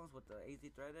basketball ones with the AZ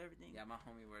Thread and everything. Yeah, my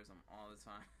homie wears them all the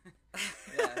time.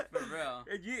 Yeah, for real.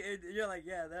 And you're like,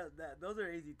 yeah, that those are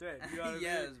AZ Thread. You know what I mean?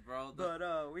 Yes, bro. But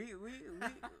we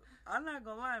I'm not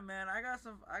gonna lie, man. I got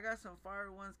some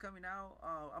fire ones coming out.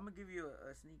 I'm gonna give you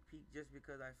a sneak peek just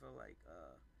because I feel like,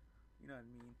 you know what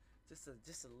I mean. Just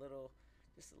a little.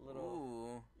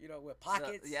 Ooh. You with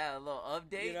pockets. Yeah, little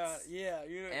updates.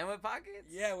 And with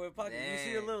pockets. Yeah, with pockets. Dang. You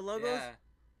see the little logos? Yeah.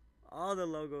 All the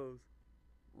logos.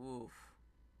 Oof.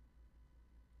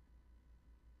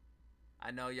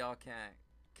 I know y'all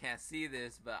can't see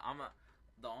this, but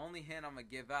the only hint I'm gonna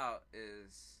give out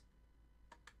is,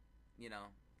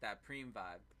 that preem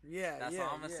vibe. Yeah, that's all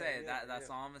I'm gonna say. That's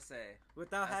all I'm gonna say.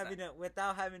 Without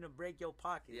having to break your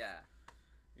pocket. Yeah,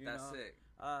 that's sick.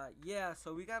 Yeah.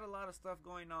 So we got a lot of stuff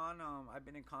going on. I've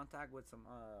been in contact with some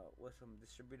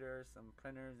distributors, some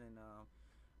printers, and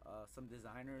some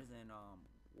designers, and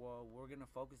what we're gonna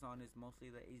focus on is mostly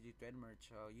the AZ Thread merch.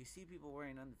 You see people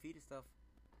wearing undefeated stuff.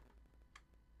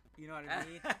 You know what I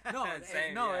mean?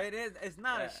 It is. It's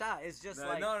not a shot. It's just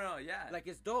like like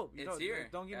it's dope. It's here.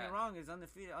 Don't get me wrong. It's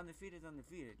undefeated. Undefeated is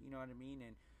undefeated. You know what I mean?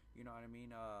 And you know what I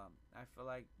mean. I feel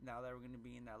like now that we're gonna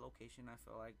be in that location, I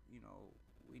feel like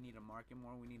we need to market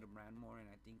more. We need to brand more. And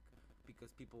I think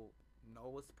because people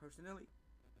know us personally,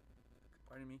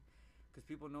 pardon me, because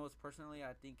people know us personally,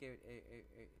 I think it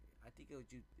will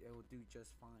do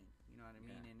just fine. You know what I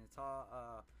mean? And it's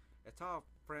all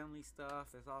friendly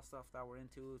stuff. It's all stuff that we're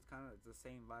into. It's kind of the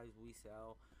same vibes we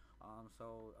sell.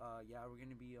 We're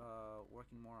gonna be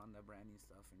working more on the branding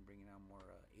stuff and bringing out more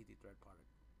AZ Thread product.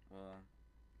 Well,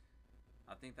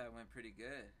 I think that went pretty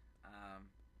good.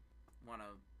 Want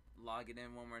to log it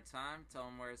in one more time? Tell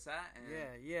them where it's at. And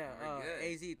we're good.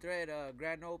 AZ Thread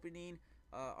grand opening.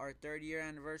 Our 3rd year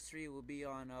anniversary will be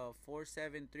on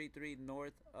 4733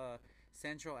 North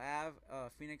Central Ave,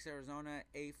 Phoenix, Arizona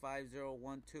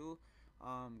 85012.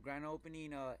 Grand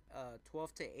opening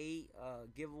 12 to 8.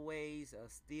 Giveaways,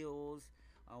 steals.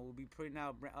 We'll be putting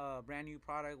out brand new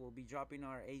product. We'll be dropping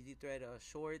our AZ Thread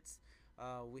shorts.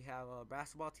 We have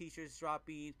basketball t-shirts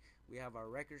dropping. We have our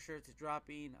record shirts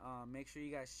dropping. Make sure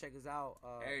you guys check us out.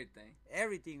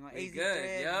 Everything on AZ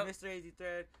Thread, Mr. AZ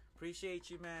Thread. Appreciate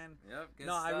you, man. Yep. Good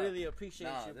stuff. I really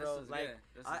appreciate you, bro. Like,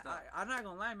 I'm not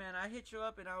gonna lie, man. I hit you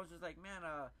up and I was just like, man,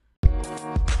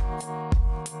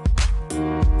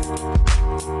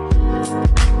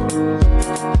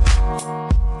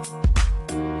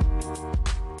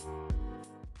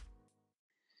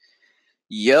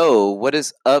 Yo, what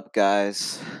is up,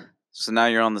 guys? So now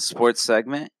you're on the sports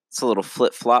segment. It's a little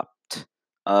flip-flopped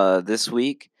this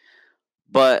week.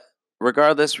 But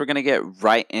regardless, we're going to get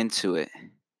right into it.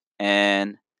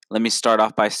 And let me start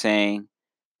off by saying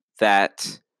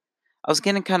that I was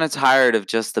getting kind of tired of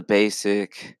just the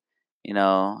basic,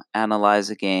 analyze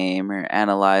a game or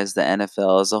analyze the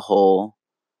NFL as a whole.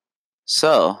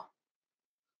 So,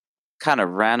 kind of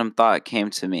random thought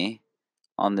came to me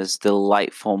on this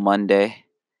delightful Monday.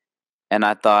 And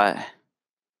I thought,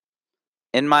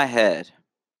 in my head,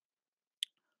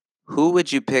 who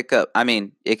would you pick up? I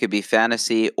mean, it could be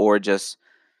fantasy or just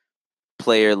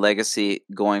player legacy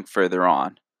going further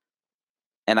on.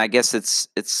 And I guess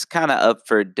it's kind of up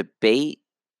for debate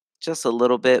just a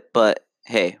little bit, but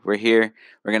hey, we're here.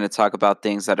 We're going to talk about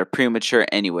things that are premature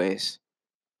anyways.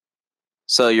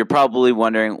 So you're probably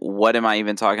wondering, what am I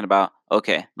even talking about?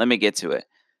 Okay, let me get to it.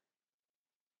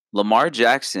 Lamar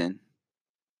Jackson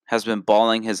has been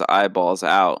balling his eyeballs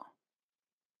out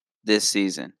this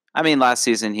season. I mean, last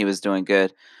season he was doing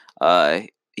good.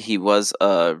 He was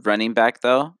a running back,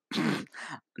 though.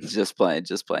 Just playing.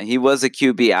 He was a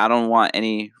QB. I don't want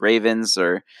any Ravens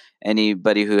or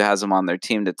anybody who has him on their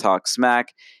team to talk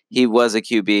smack. He was a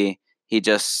QB. He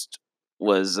just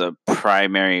was a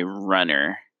primary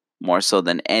runner more so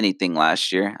than anything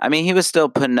last year. I mean, he was still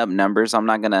putting up numbers. I'm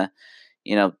not going to,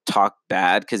 talk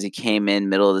bad because he came in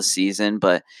middle of the season,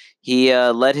 but he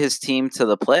led his team to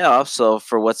the playoffs. So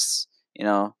for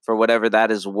for whatever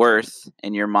that is worth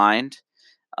in your mind,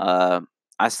 I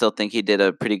still think he did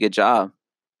a pretty good job.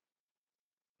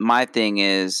 My thing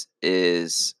is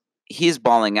he's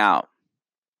balling out,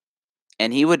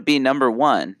 and he would be number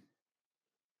one.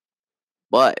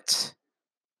 But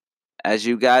as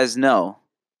you guys know,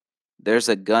 there's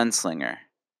a gunslinger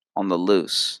on the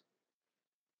loose.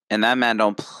 And that man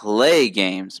don't play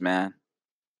games, man.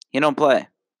 He don't play.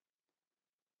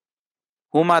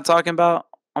 Who am I talking about?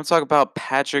 I'm talking about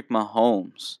Patrick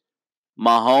Mahomes.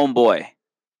 My homeboy.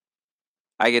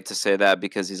 I get to say that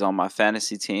because he's on my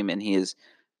fantasy team and he is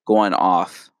going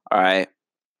off. All right.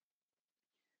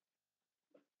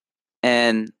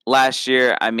 And last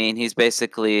year, I mean, he's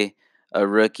basically a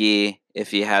rookie.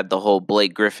 If he had the whole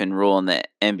Blake Griffin rule in the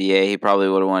NBA, he probably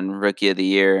would have won Rookie of the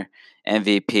Year,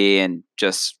 MVP, and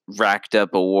just racked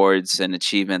up awards and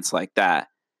achievements like that.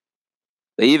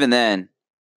 But even then,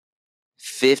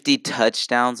 50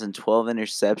 touchdowns and 12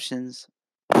 interceptions.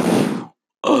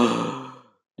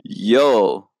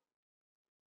 Yo.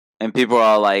 And people are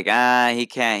all like, he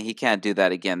can't do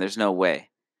that again. There's no way.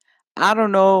 I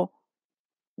don't know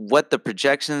what the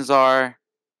projections are,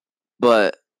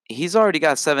 but he's already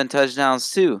got 7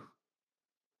 touchdowns too.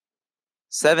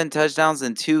 7 touchdowns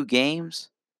in 2 games?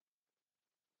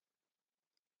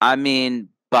 I mean,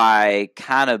 by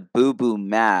kind of boo-boo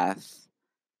math,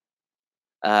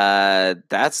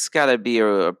 that's got to be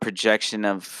a projection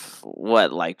of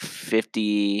what, like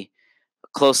 50,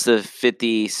 close to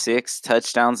 56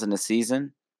 touchdowns in a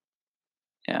season?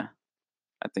 Yeah,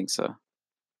 I think so.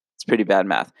 It's pretty bad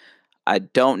math. I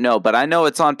don't know, but I know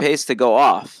it's on pace to go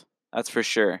off. That's for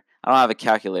sure. I don't have a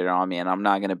calculator on me, and I'm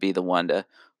not going to be the one to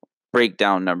break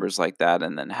down numbers like that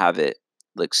and then have it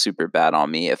look super bad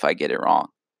on me if I get it wrong.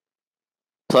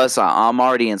 Plus, I'm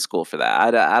already in school for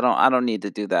that. I don't need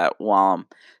to do that while I'm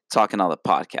talking on the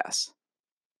podcast.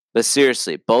 But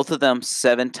seriously, both of them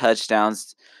 7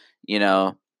 touchdowns. You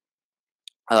know,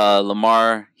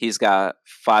 Lamar, he's got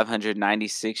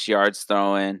 596 yards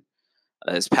throwing.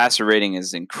 His passer rating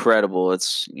is incredible.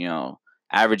 It's,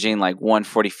 averaging like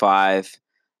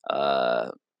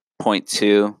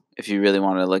 145.2 if you really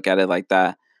want to look at it like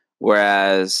that.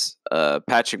 Whereas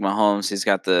Patrick Mahomes, he's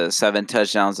got the 7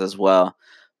 touchdowns as well,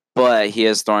 but he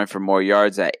is throwing for more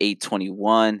yards at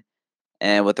 821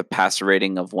 and with a passer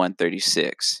rating of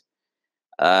 136.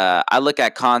 I look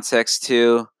at context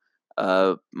too.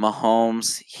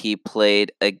 Mahomes, he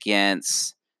played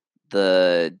against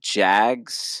the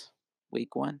Jags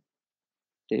week 1.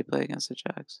 Did he play against the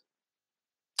Jags?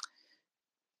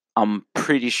 I'm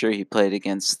pretty sure he played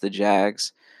against the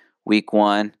Jags week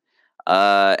 1.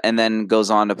 And then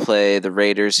goes on to play the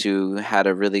Raiders, who had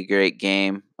a really great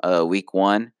game week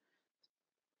 1.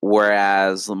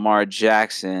 Whereas Lamar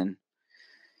Jackson,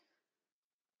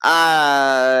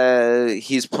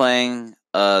 he's playing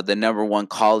the number 1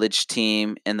 college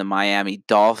team in the Miami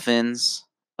Dolphins.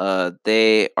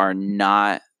 They are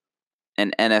not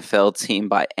an NFL team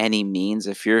by any means.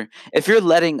 If you're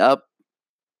letting up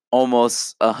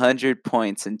almost 100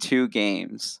 points in 2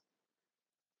 games,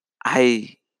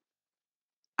 I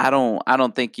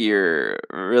don't think you're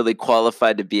really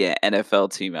qualified to be an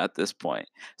NFL team at this point.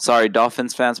 Sorry,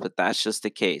 Dolphins fans, but that's just the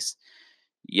case.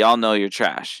 Y'all know you're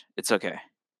trash. It's okay.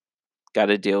 Got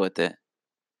to deal with it.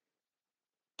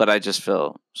 But I just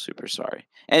feel super sorry.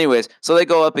 Anyways, so they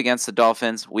go up against the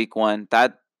Dolphins week 1.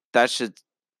 That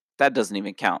doesn't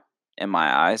even count in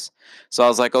my eyes. So I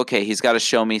was like, okay, he's got to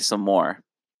show me some more.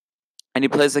 And he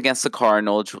plays against the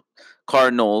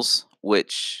Cardinals,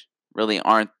 which really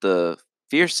aren't the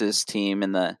fiercest team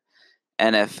in the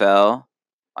NFL.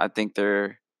 I think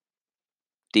their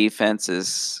defense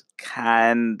is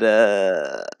kind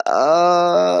of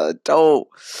dope.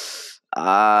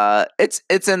 It's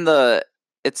in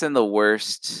the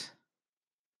worst,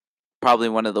 probably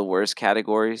one of the worst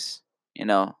categories.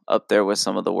 Up there with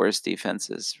some of the worst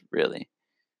defenses. Really,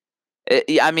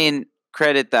 I mean,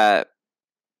 credit that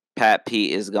Pat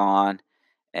Pete is gone,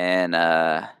 and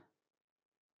that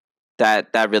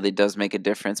really does make a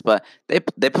difference. But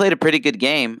they played a pretty good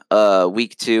game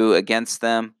week 2 against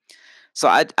them. So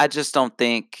I just don't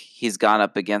think he's gone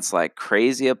up against like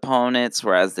crazy opponents,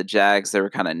 whereas the Jags, they were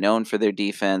kind of known for their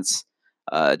defense.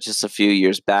 Just a few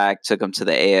years back, took them to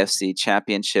the AFC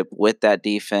Championship with that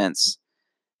defense.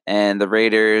 And the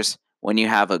Raiders, when you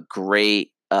have a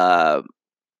great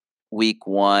week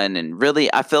 1, and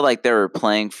really I feel like they were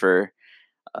playing for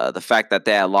the fact that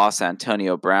they had lost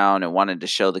Antonio Brown and wanted to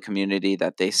show the community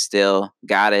that they still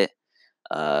got it.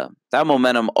 That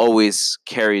momentum always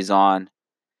carries on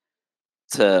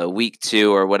to week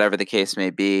 2 or whatever the case may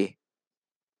be.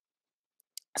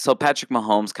 So Patrick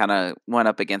Mahomes kind of went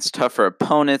up against tougher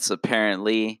opponents,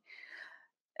 apparently.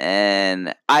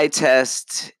 And eye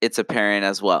test, it's apparent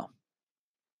as well.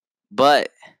 But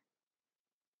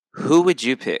who would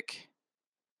you pick?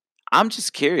 I'm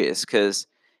just curious because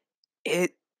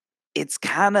it's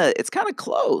kind of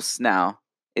close now.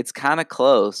 It's kind of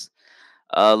close.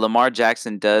 Lamar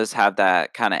Jackson does have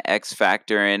that kind of X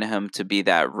factor in him to be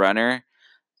that runner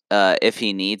if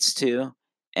he needs to.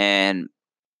 And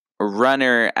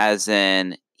runner as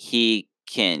in he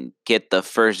can get the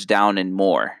first down and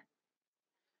more.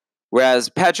 Whereas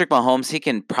Patrick Mahomes, he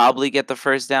can probably get the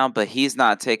first down, but he's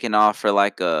not taking off for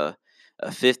like a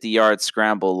 50-yard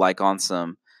scramble like on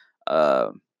some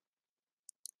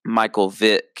Michael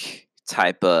Vick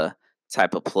type of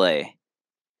play.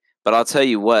 But I'll tell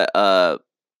you what,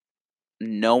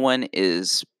 no one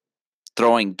is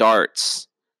throwing darts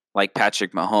like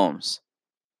Patrick Mahomes.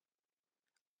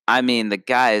 I mean, the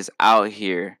guy is out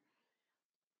here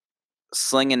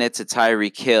slinging it to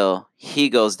Tyreek Hill. He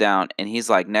goes down, and he's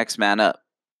like, next man up.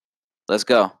 Let's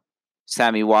go.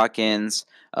 Sammy Watkins,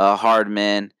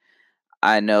 Hardman.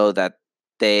 I know that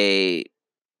they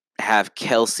have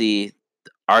Kelsey,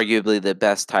 arguably the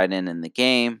best tight end in the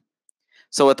game.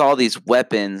 So with all these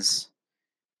weapons,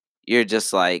 you're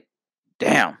just like,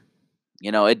 damn,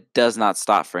 it does not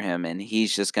stop for him. And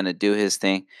he's just going to do his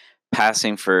thing,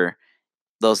 passing for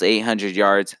those 800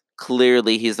 yards.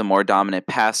 Clearly, he's the more dominant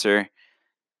passer.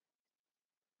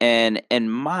 And in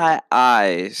my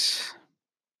eyes,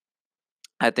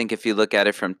 I think if you look at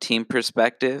it from team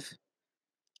perspective,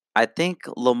 I think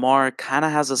Lamar kind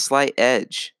of has a slight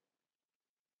edge.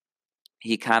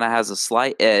 He kind of has a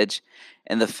slight edge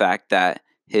in the fact that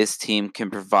his team can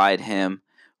provide him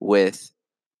with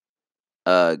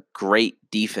a great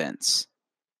defense.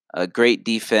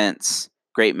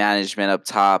 Great management up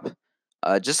top,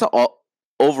 just an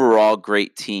overall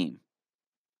great team,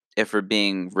 if we're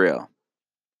being real.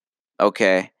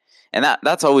 Okay. And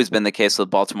that's always been the case with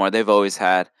Baltimore. They've always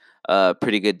had a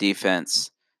pretty good defense.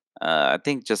 I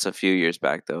think just a few years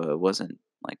back, though, it wasn't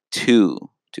like too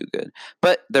good.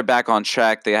 But they're back on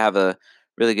track. They have a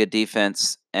really good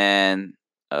defense, and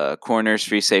corners,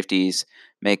 free safeties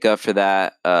make up for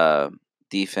that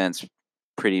defense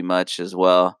pretty much as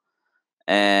well.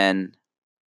 And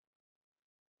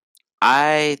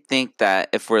I think that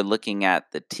if we're looking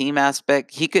at the team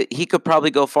aspect, he could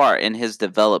probably go far in his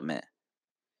development.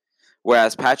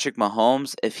 Whereas Patrick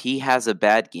Mahomes, if he has a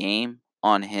bad game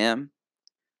on him,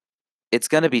 it's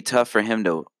going to be tough for him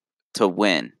to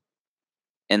win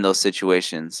in those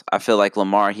situations. I feel like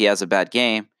Lamar, he has a bad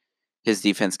game, his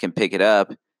defense can pick it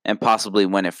up and possibly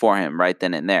win it for him right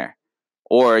then and there.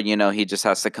 Or, he just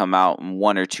has to come out in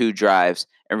 1 or 2 drives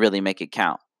and really make it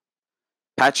count.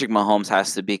 Patrick Mahomes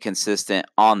has to be consistent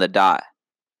on the dot.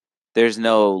 There's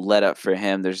no let up for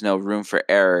him. There's no room for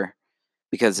error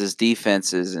because his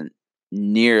defense isn't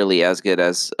nearly as good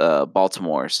as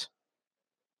Baltimore's.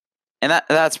 And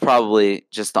that's probably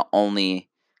just the only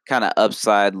kind of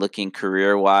upside looking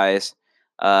career-wise.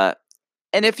 And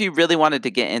if you really wanted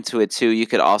to get into it too, you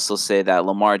could also say that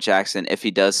Lamar Jackson, if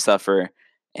he does suffer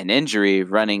an injury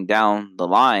running down the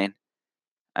line,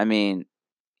 I mean,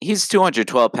 he's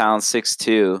 212 pounds,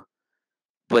 6'2",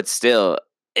 but still,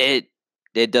 it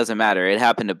doesn't matter. It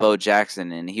happened to Bo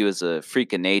Jackson, and he was a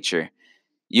freak of nature.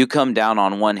 You come down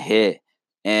on one hit,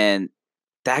 and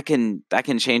that can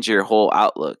change your whole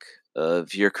outlook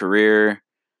of your career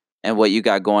and what you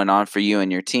got going on for you and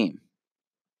your team.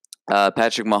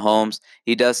 Patrick Mahomes,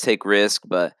 he does take risk,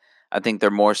 but I think they're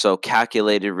more so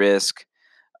calculated risk.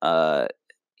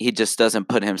 He just doesn't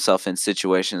put himself in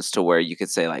situations to where you could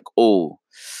say like, oh,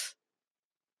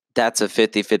 that's a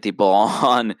 50-50 ball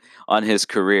on his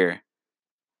career.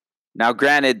 Now,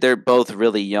 granted, they're both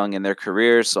really young in their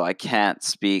careers, so I can't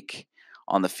speak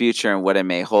on the future and what it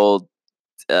may hold,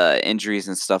 injuries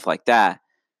and stuff like that.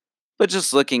 But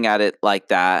just looking at it like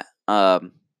that,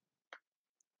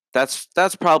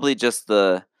 that's probably just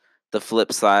the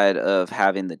flip side of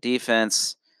having the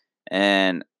defense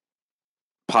and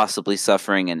possibly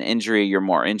suffering an injury. You're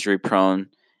more injury prone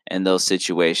in those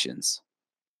situations.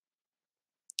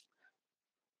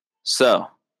 So,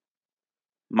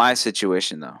 my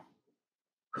situation though,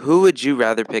 who would you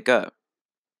rather pick up?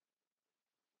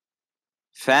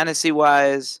 Fantasy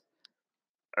wise,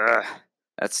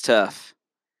 that's tough.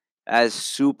 That is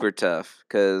super tough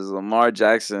because Lamar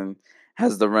Jackson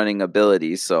has the running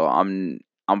ability, so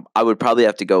I would probably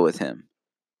have to go with him.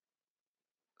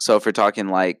 So if we're talking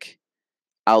like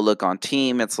outlook on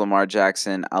team, it's Lamar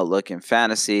Jackson. Outlook in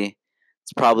fantasy,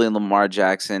 it's probably Lamar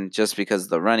Jackson just because of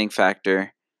the running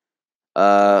factor.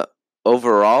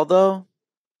 Overall though,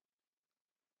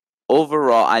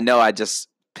 I know I just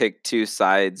picked 2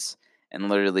 sides and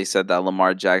literally said that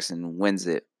Lamar Jackson wins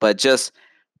it, but just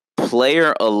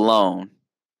player alone,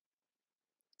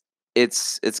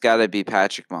 it's got to be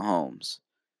Patrick Mahomes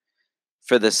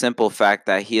for the simple fact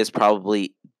that he is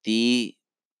probably the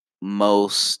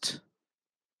most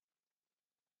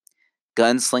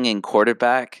gunslinging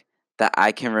quarterback that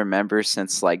I can remember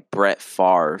since like Brett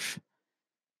Favre.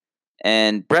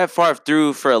 And Brett Favre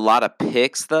threw for a lot of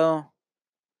picks though.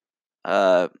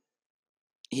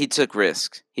 He took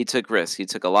risks. He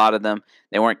took a lot of them.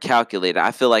 They weren't calculated.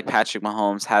 I feel like Patrick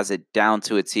Mahomes has it down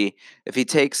to a T. If he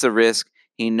takes a risk,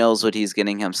 he knows what he's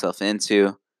getting himself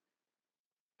into.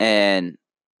 And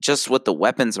just with the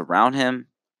weapons around him,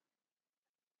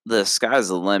 the sky's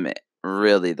the limit,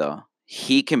 really, though.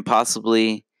 He can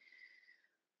possibly...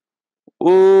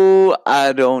 Ooh,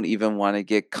 I don't even want to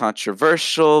get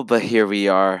controversial, but here we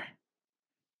are.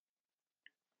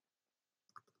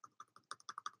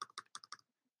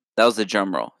 That was a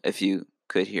drum roll, if you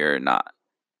could hear or not.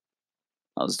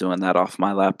 I was doing that off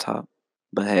my laptop.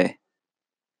 But hey,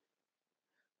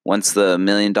 once the $1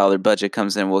 million budget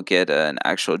comes in, we'll get an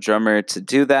actual drummer to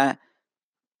do that.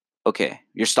 Okay,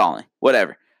 you're stalling.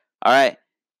 Whatever. All right.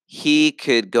 He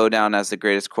could go down as the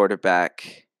greatest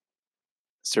quarterback,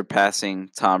 surpassing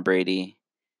Tom Brady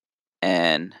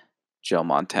and Joe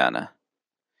Montana.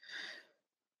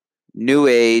 New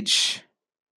age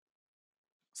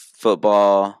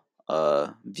football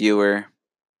viewer.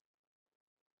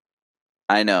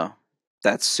 I know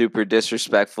that's super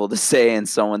disrespectful to say in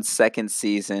someone's second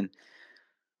season.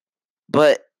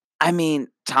 But, I mean,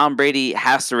 Tom Brady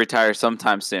has to retire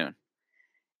sometime soon.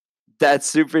 That's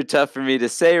super tough for me to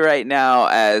say right now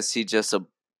as he just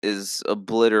is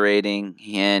obliterating,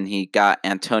 and he got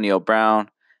Antonio Brown.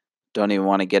 Don't even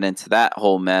want to get into that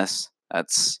whole mess.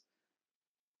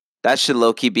 That should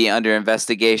low-key be under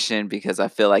investigation because I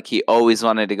feel like he always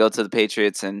wanted to go to the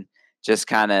Patriots and just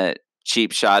kind of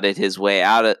cheap-shotted his way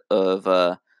out of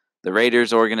the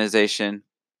Raiders organization.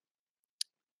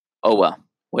 Oh, well.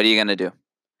 What are you going to do?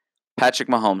 Patrick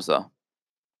Mahomes, though.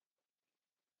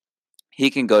 He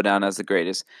can go down as the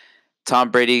greatest.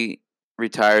 Tom Brady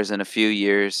retires in a few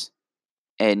years,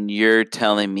 and you're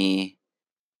telling me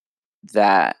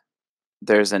that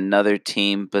there's another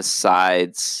team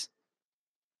besides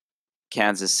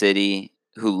Kansas City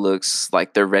who looks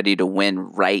like they're ready to win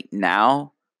right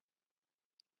now?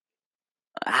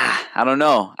 I don't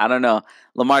know.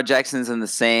 Lamar Jackson's in the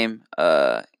same,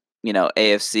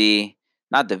 AFC,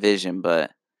 not division,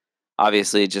 but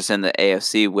obviously just in the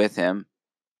AFC with him.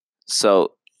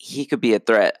 So he could be a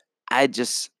threat. I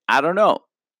don't know.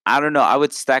 I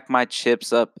would stack my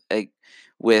chips up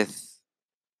with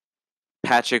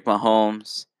Patrick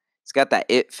Mahomes. He's got that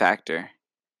it factor.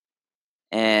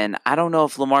 And I don't know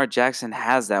if Lamar Jackson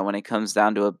has that when it comes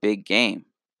down to a big game.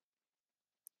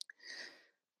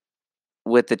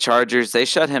 With the Chargers, they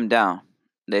shut him down.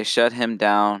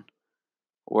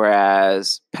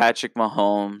 Whereas Patrick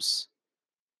Mahomes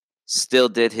still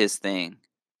did his thing.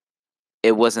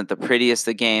 It wasn't the prettiest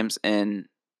of games, and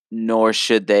nor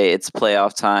should they. It's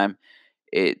playoff time.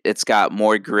 It's got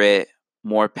more grit,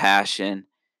 more passion,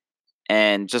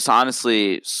 and just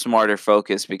honestly smarter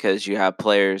focus because you have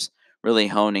players really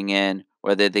honing in,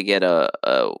 whether they get a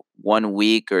 1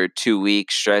 week or 2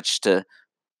 week stretch to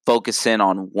focus in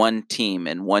on one team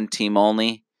and one team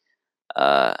only.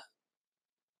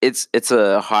 It's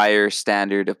a higher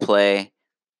standard of play.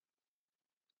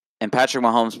 And Patrick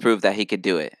Mahomes proved that he could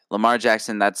do it. Lamar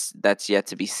Jackson, that's yet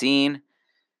to be seen.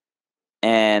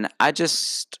 And I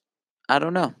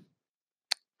don't know.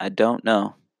 I don't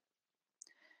know.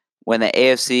 When the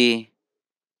AFC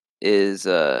is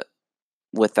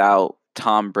without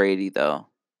Tom Brady, though,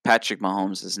 Patrick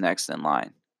Mahomes is next in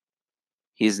line.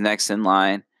 He's next in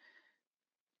line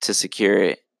to secure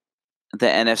it. The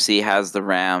NFC has the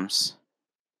Rams.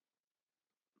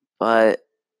 But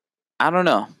I don't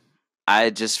know. I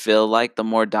just feel like the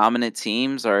more dominant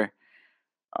teams are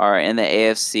in the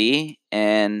AFC,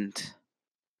 and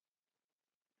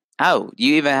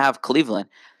you even have Cleveland.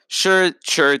 Sure,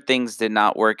 things did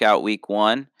not work out week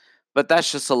 1, but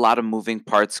that's just a lot of moving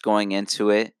parts going into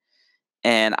it.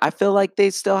 And I feel like they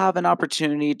still have an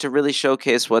opportunity to really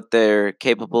showcase what they're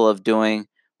capable of doing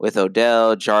with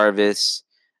Odell, Jarvis,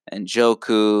 and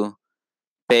Njoku,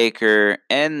 Baker,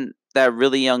 and that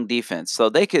really young defense. So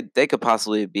they could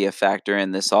possibly be a factor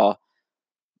in this all.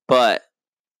 But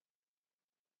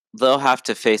they'll have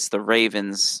to face the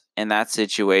Ravens in that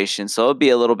situation. So it'll be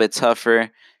a little bit tougher.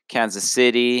 Kansas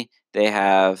City, they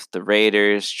have the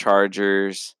Raiders,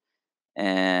 Chargers,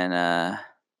 and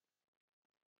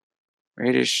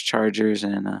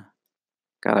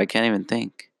God, I can't even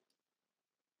think.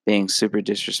 Being super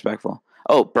disrespectful.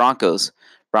 Oh, Broncos.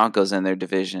 Broncos in their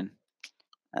division.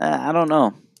 I don't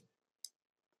know.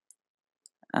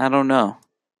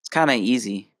 It's kind of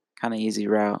easy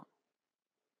route.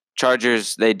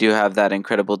 Chargers, they do have that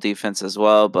incredible defense as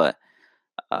well, but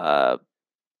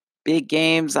big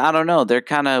games, I don't know. They're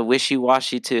kind of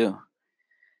wishy-washy too.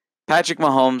 Patrick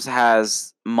Mahomes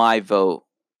has my vote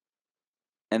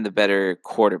in the better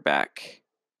quarterback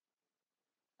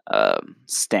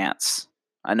stance.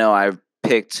 I know I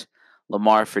picked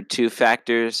Lamar for 2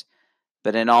 factors,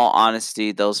 but in all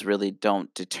honesty, those really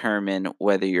don't determine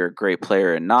whether you're a great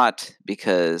player or not,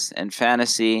 because in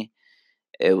fantasy,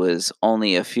 it was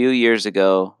only a few years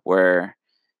ago where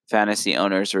fantasy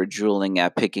owners were drooling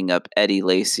at picking up Eddie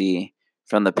Lacy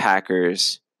from the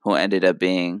Packers, who ended up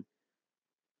being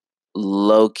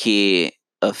low-key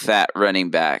a fat running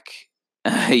back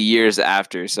years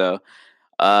after. So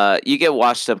you get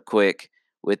washed up quick.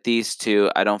 With these two,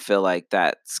 I don't feel like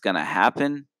that's going to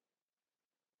happen.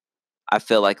 I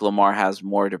feel like Lamar has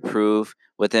more to prove.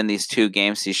 Within these 2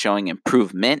 games, he's showing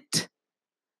improvement,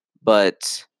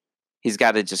 but he's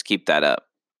got to just keep that up.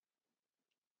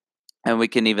 And we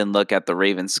can even look at the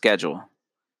Ravens' schedule.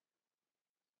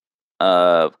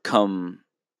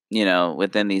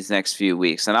 Within these next few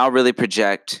weeks. And I'll really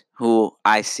project who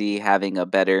I see having a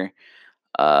better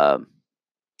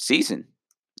season.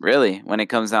 Really, when it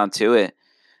comes down to it.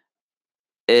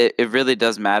 It really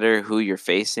does matter who you're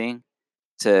facing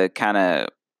to kind of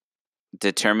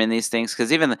determine these things.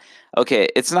 Because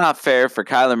it's not fair for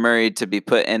Kyler Murray to be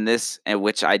put in this, and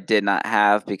which I did not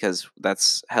have because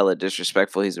that's hella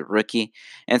disrespectful. He's a rookie.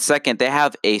 And second, they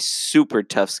have a super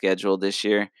tough schedule this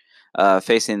year,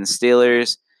 facing the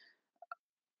Steelers,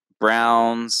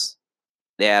 Browns.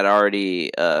 They had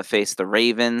already faced the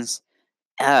Ravens.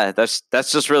 That's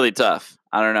just really tough.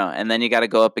 I don't know. And then you got to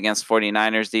go up against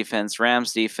 49ers defense,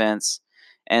 Rams defense,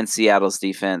 and Seattle's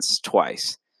defense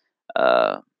twice,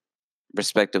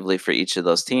 respectively, for each of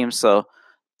those teams. So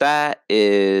that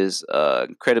is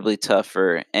incredibly tough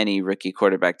for any rookie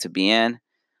quarterback to be in.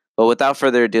 But without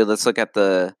further ado, let's look at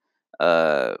the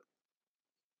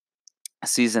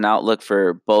season outlook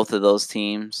for both of those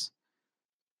teams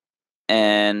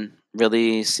and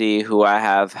really see who I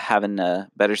have having a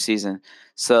better season.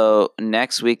 So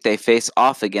next week they face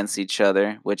off against each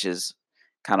other, which is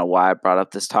kind of why I brought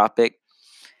up this topic.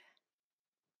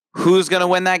 Who's going to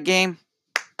win that game?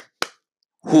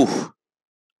 Whew.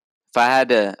 If I had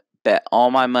to bet all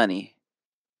my money,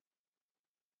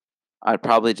 I'd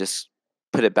probably just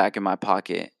put it back in my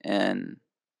pocket and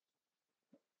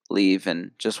leave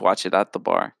and just watch it at the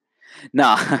bar.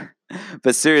 Nah,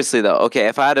 but seriously though, okay,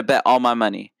 if I had to bet all my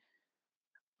money,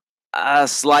 a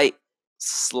slight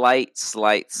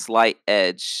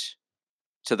edge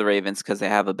to the Ravens because they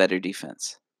have a better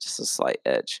defense. Just a slight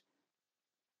edge.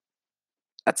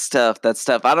 That's tough.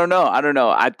 I don't know.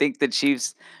 I think the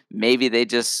Chiefs, maybe they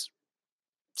just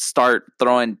start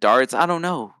throwing darts. I don't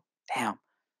know. Damn.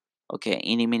 Okay,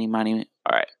 eeny, meeny, miny.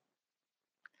 All right.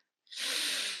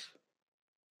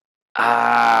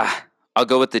 I'll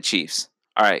go with the Chiefs.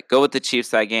 All right, go with the Chiefs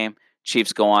that game.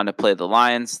 Chiefs go on to play the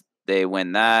Lions. They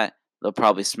win that. They'll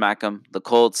probably smack them. The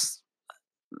Colts,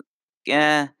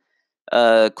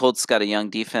 Colts got a young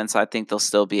defense. I think they'll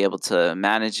still be able to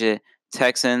manage it.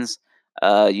 Texans,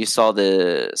 you saw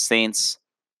the Saints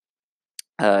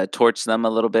torch them a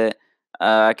little bit.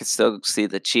 I could still see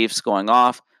the Chiefs going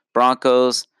off.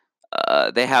 Broncos,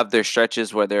 they have their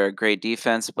stretches where they're a great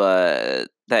defense, but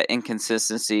that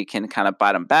inconsistency can kind of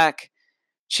bite them back.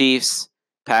 Chiefs,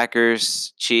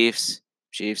 Packers, Chiefs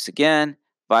again,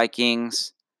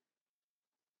 Vikings.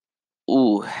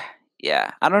 Ooh,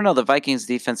 yeah. I don't know. The Vikings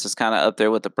defense is kind of up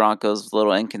there with the Broncos, a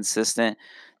little inconsistent.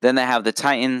 Then they have the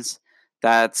Titans.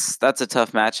 That's a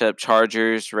tough matchup.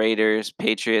 Chargers, Raiders,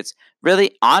 Patriots.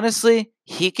 Really, honestly,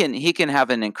 he can have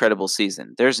an incredible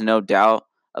season. There's no doubt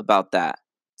about that,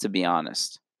 to be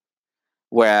honest.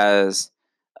 Whereas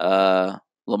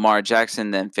Lamar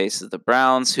Jackson then faces the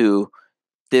Browns, who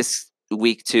this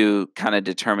week 2 kind of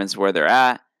determines where they're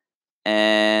at,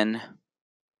 and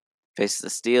faces the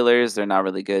Steelers. They're not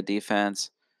really good defense.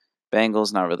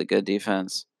 Bengals, not really good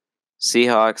defense.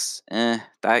 Seahawks,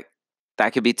 that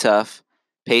could be tough.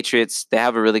 Patriots, they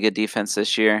have a really good defense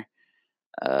this year.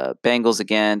 Bengals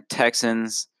again.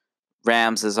 Texans,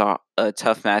 Rams is a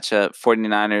tough matchup.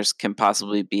 49ers can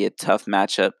possibly be a tough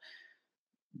matchup.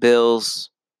 Bills,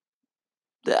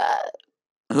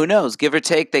 who knows? Give or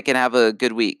take, they can have a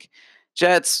good week.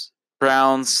 Jets,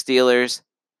 Browns, Steelers,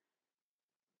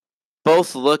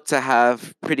 both look to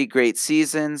have pretty great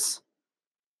seasons.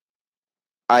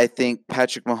 I think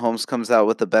Patrick Mahomes comes out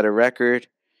with a better record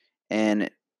and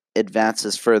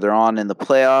advances further on in the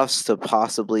playoffs to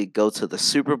possibly go to the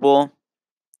Super Bowl.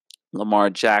 Lamar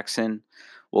Jackson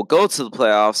will go to the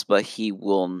playoffs, but he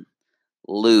will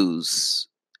lose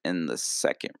in the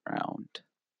second round.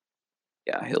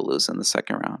 Yeah, he'll lose in the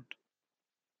second round.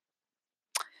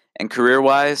 And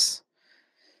career-wise,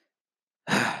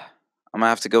 I'm going to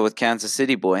have to go with Kansas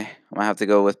City boy. I'm going to have to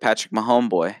go with Patrick Mahomes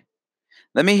boy.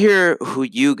 Let me hear who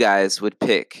you guys would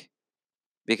pick,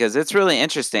 because it's really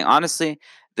interesting. Honestly,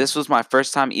 this was my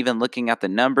first time even looking at the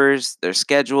numbers, their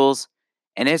schedules,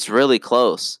 and it's really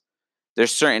close.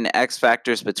 There's certain X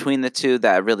factors between the two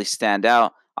that really stand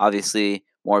out. Obviously,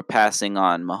 more passing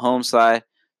on Mahomes' side,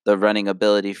 the running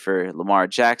ability for Lamar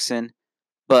Jackson.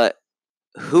 But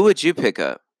who would you pick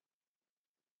up?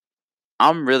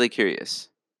 I'm really curious.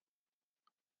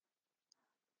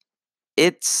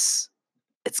 It's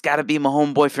got to be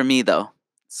Mahomes boy for me, though.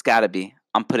 It's got to be.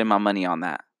 I'm putting my money on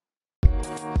that.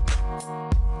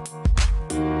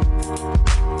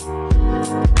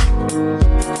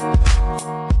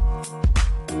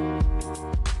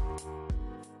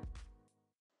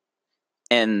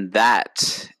 And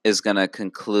that is going to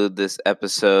conclude this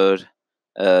episode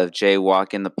of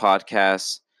Jaywalking the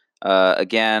podcast.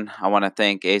 Again, I want to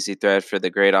thank AZ Thread for the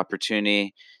great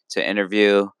opportunity to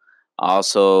interview. I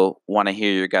also want to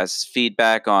hear your guys'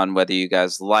 feedback on whether you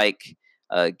guys like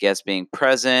guests being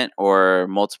present or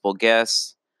multiple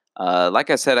guests. Like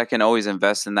I said, I can always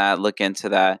invest in that, look into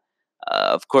that.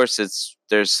 Of course,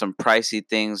 there's some pricey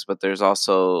things, but there's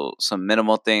also some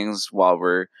minimal things while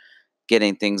we're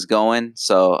getting things going.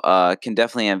 So can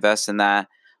definitely invest in that.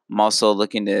 I'm also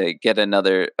looking to get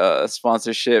another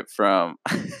sponsorship from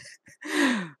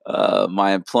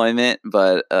my employment,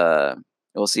 but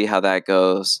we'll see how that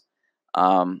goes.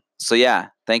 So yeah,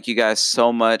 thank you guys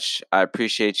so much. I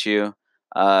appreciate you.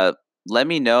 Let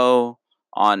me know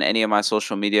on any of my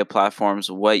social media platforms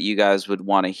what you guys would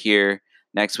want to hear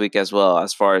next week as well.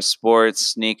 As far as sports,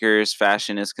 sneakers,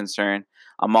 fashion is concerned,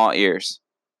 I'm all ears.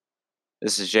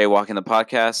 This is Jay Walking the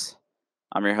Podcast.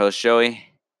 I'm your host, Joey.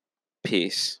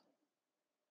 Peace.